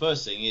guess the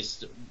first thing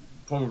is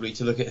probably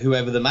to look at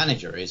whoever the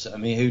manager is. I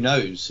mean, who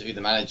knows who the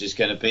manager is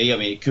going to be? I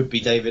mean, it could be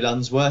David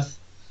Unsworth.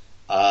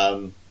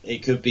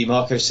 It could be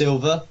Marco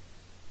Silva.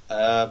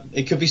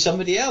 It could be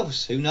somebody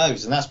else. Who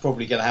knows? And that's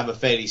probably going to have a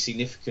fairly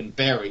significant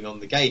bearing on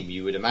the game,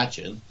 you would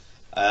imagine.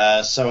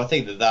 So I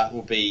think that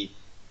will be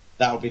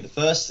the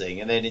first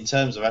thing. And then in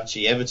terms of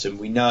actually Everton,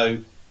 we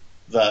know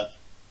that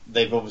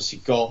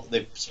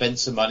they've spent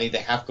some money. They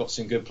have got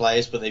some good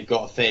players, but they've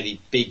got a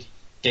fairly big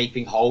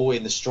gaping hole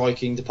in the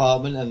striking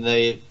department, and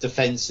the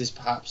defence is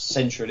perhaps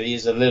centrally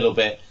is a little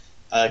bit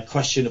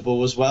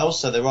questionable as well.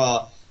 So there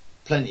are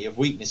plenty of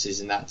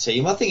weaknesses in that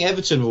team. I think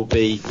Everton will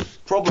be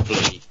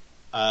probably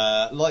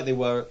like they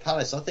were at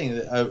Palace. I think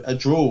a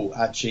draw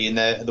actually in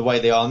the way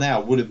they are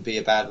now wouldn't be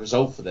a bad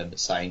result for them at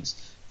Saints,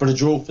 but a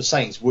draw for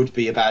Saints would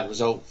be a bad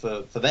result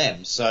for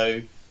them. So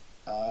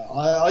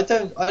I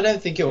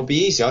don't think it will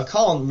be easy. I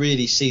can't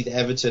really see that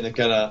Everton are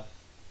going to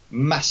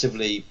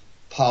massively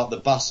park the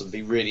bus and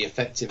be really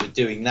effective at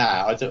doing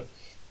that.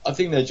 I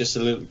think they're just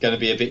going to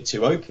be a bit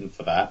too open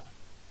for that.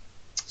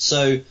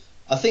 So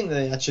I think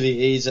that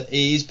actually it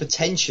is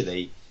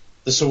potentially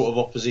the sort of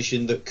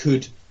opposition that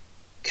could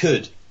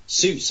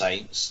suit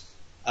Saints.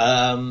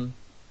 But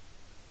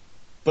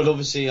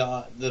obviously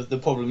the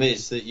problem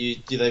is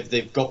that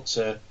they've got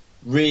to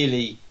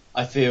really,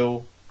 I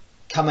feel,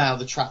 come out of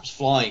the traps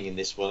flying in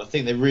this one. I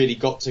think they really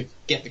got to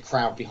get the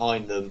crowd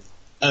behind them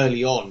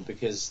early on,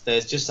 because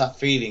there's just that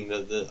feeling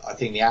that I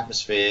think the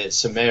atmosphere at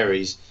St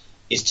Mary's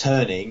is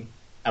turning,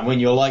 and when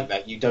you're like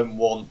that, you don't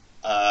want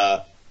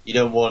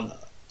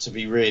to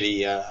be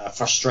really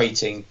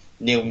frustrating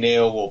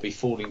 0-0 or be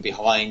falling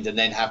behind and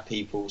then have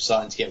people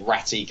starting to get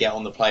ratty, get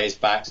on the players'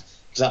 backs,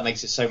 because that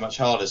makes it so much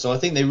harder. So I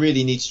think they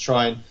really need to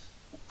try and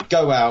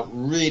go out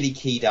really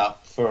keyed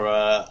up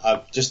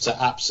for just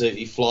to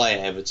absolutely fly at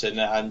Everton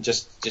and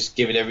just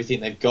give it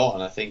everything they've got.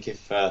 And I think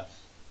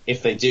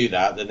if they do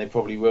that, then they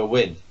probably will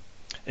win.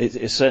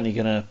 It's certainly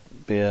going to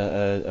be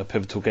a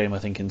pivotal game, I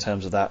think, in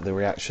terms of that, the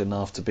reaction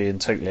after being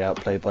totally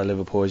outplayed by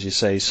Liverpool, as you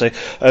say. So,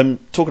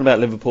 talking about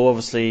Liverpool,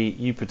 obviously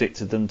you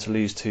predicted them to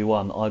lose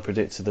 2-1. I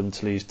predicted them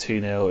to lose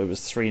 2-0. It was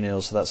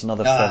 3-0, so that's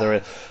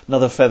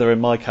another feather in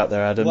my cap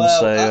there, Adam. Well,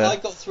 so, I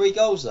got 3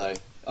 goals though.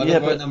 I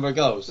got the right number of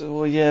goals.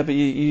 Well, yeah, but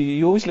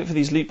you always look for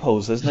these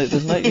loopholes. There's no, it was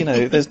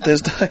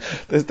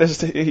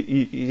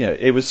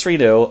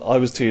 3-0. I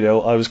was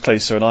 2-0. I was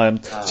closer, and I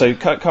am. So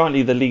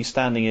currently the league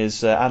standing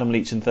is Adam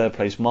Leach in third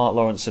place, Mark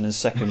Lawrenson in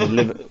second,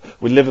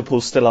 with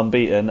Liverpool still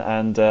unbeaten,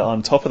 and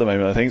I'm top at the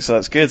moment, I think. So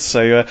that's good.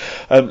 So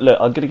look,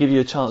 I'm going to give you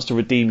a chance to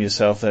redeem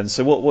yourself then.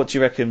 So what do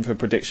you reckon for a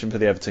prediction for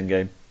the Everton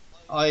game?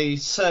 I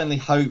certainly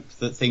hope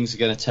that things are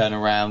going to turn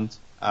around.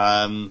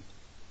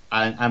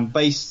 And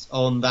based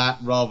on that,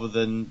 rather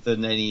than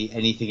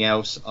anything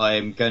else, I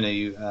am going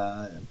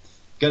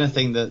to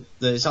think that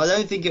I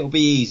don't think it will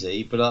be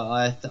easy, but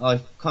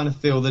I kind of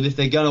feel that if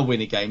they're going to win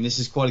a game, this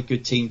is quite a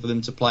good team for them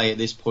to play at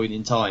this point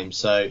in time.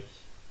 So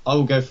I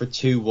will go for a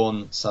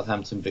 2-1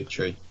 Southampton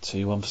victory.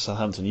 2-1 for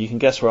Southampton. You can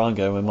guess where I'm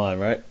going with mine,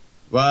 right?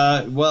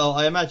 Well,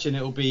 I imagine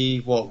it will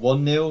be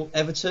 1-0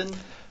 Everton.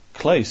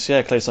 Close.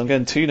 I'm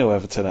going 2-0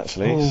 Everton,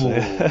 actually.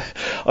 So,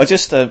 I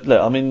just look.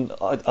 I mean,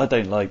 I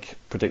don't like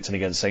predicting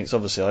against Saints.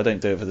 Obviously, I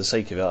don't do it for the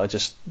sake of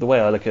it. The way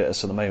I look at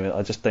us at the moment,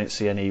 I just don't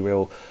see any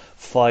real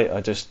fight.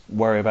 I just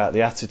worry about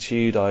the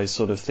attitude. I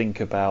sort of think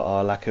about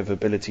our lack of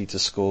ability to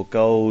score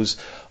goals.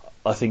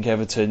 I think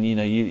Everton,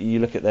 you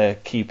look at their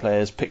key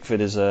players.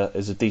 Pickford is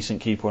a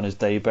decent keeper on his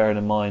day. Bearing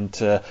in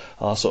mind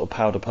our sort of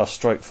powder puff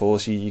strike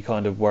force, you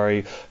kind of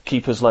worry.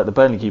 Keepers like the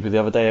Burnley keeper the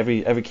other day,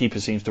 every keeper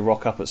seems to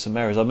rock up at St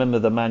Mary's. I remember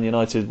the Man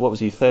United, what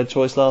was he, third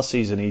choice last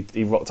season?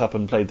 He rocked up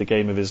and played the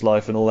game of his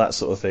life and all that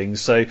sort of thing.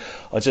 So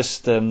I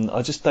just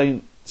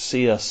don't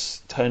see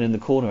us turning the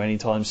corner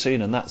anytime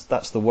soon, and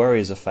that's the worry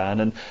as a fan.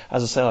 And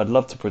as I say, I'd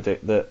love to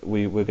predict that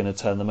we're going to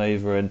turn them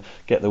over and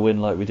get the win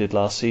like we did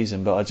last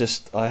season, but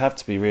I have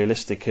to be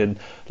realistic, and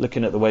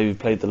looking at the way we've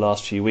played the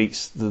last few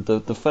weeks,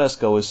 the first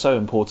goal is so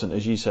important,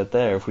 as you said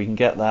there. If we can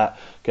get that,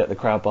 get the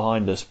crowd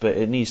behind us, but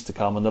it needs to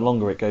come, and the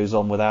longer it goes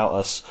on without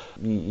us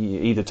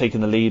either taking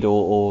the lead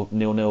or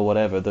 0-0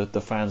 whatever,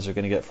 the fans are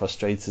going to get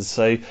frustrated.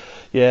 So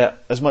yeah,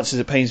 as much as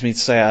it pains me to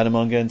say, Adam,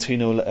 I'm going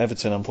 2-0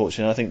 Everton,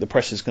 unfortunately. I think the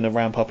pressure's going to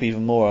ramp up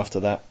even more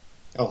after that.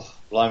 Oh,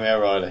 blimey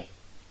O'Reilly.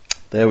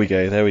 There we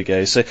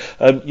go. So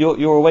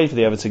you're away for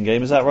the Everton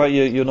game, is that right?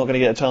 You're not going to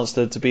get a chance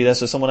to be there,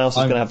 so someone else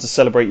is going to have to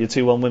celebrate your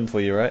 2-1 win for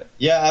you, right?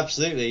 Yeah,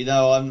 absolutely.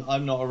 No,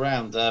 I'm not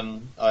around.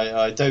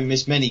 I don't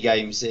miss many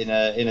games in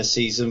a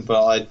season,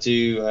 but I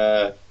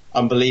do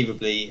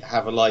unbelievably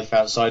have a life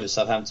outside of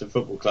Southampton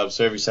Football Club.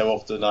 So every so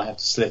often I have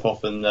to slip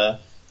off and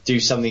do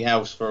something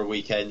else for a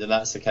weekend, and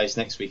that's the case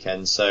next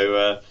weekend.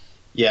 So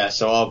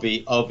so I'll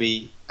be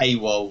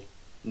AWOL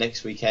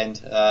next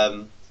weekend.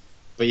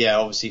 But yeah,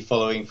 obviously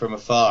following from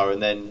afar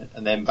and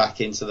then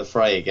back into the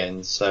fray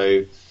again.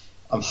 So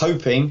I'm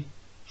hoping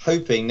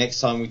next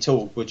time we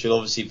talk, which will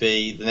obviously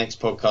be the next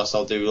podcast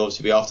I'll do, will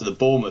obviously be after the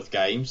Bournemouth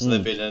game. So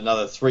there've been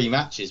another 3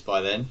 matches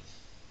by then.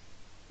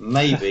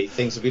 Maybe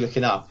things will be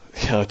looking up.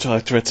 Yeah, I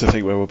dread to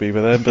think where we'll be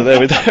by then, but there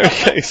we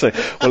go. So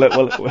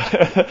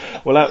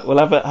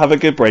we'll have a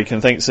good break,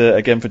 and thanks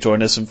again for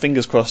joining us. And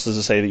fingers crossed, as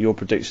I say, that your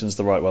prediction's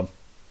the right one.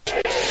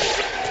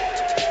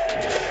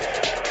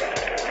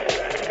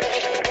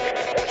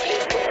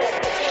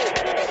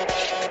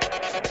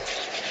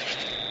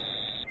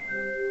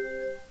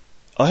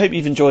 I hope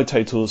you've enjoyed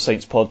Total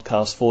Saints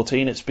Podcast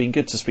 14. It's been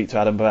good to speak to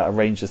Adam about a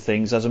range of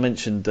things. As I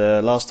mentioned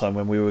last time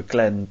when we were with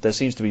Glenn, there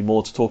seems to be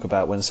more to talk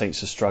about when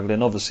Saints are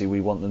struggling. Obviously, we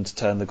want them to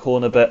turn the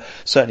corner, but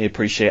certainly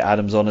appreciate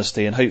Adam's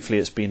honesty, and hopefully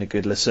it's been a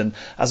good listen.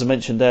 As I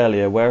mentioned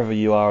earlier, wherever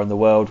you are in the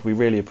world, we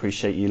really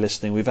appreciate you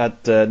listening. We've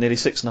had nearly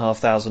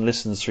 6,500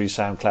 listens through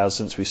SoundCloud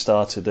since we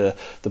started the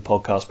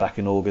podcast back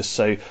in August,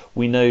 so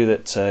we know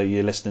that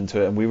you're listening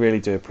to it, and we really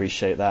do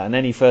appreciate that. And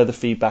any further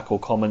feedback or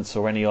comments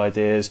or any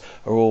ideas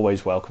are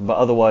always welcome. But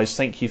otherwise,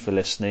 thank you for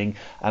listening,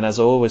 and as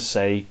I always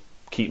say,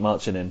 keep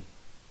marching in.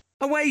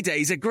 Away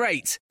days are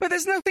great, but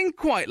there's nothing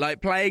quite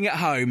like playing at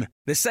home.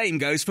 The same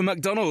goes for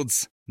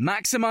McDonald's.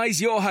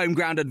 Maximise your home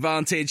ground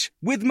advantage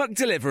with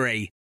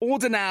McDelivery.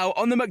 Order now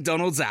on the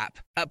McDonald's app.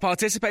 At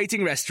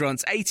participating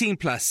restaurants, 18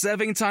 plus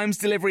serving times,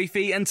 delivery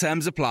fee and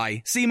terms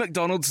apply. See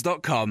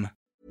mcdonalds.com.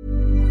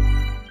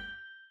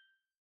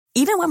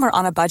 Even when we're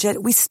on a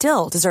budget, we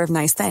still deserve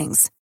nice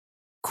things.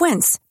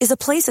 Quince is a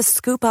place to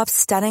scoop up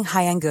stunning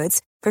high-end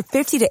goods for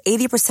 50 to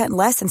 80%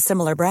 less than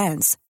similar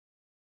brands.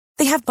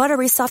 They have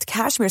buttery soft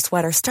cashmere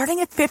sweaters starting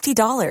at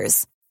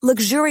 $50,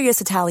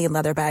 luxurious Italian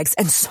leather bags,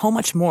 and so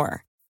much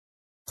more.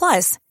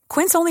 Plus,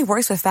 Quince only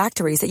works with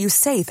factories that use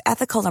safe,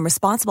 ethical, and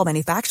responsible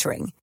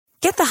manufacturing.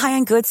 Get the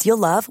high-end goods you'll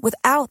love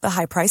without the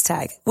high price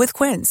tag with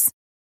Quince.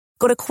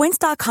 Go to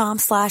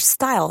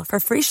quince.com/style for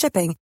free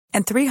shipping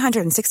and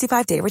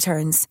 365-day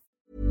returns.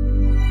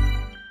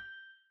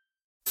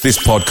 This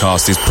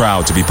podcast is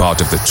proud to be part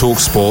of the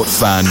TalkSport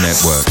Fan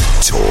Network.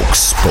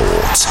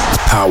 TalkSport.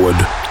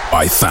 Powered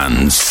by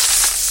fans.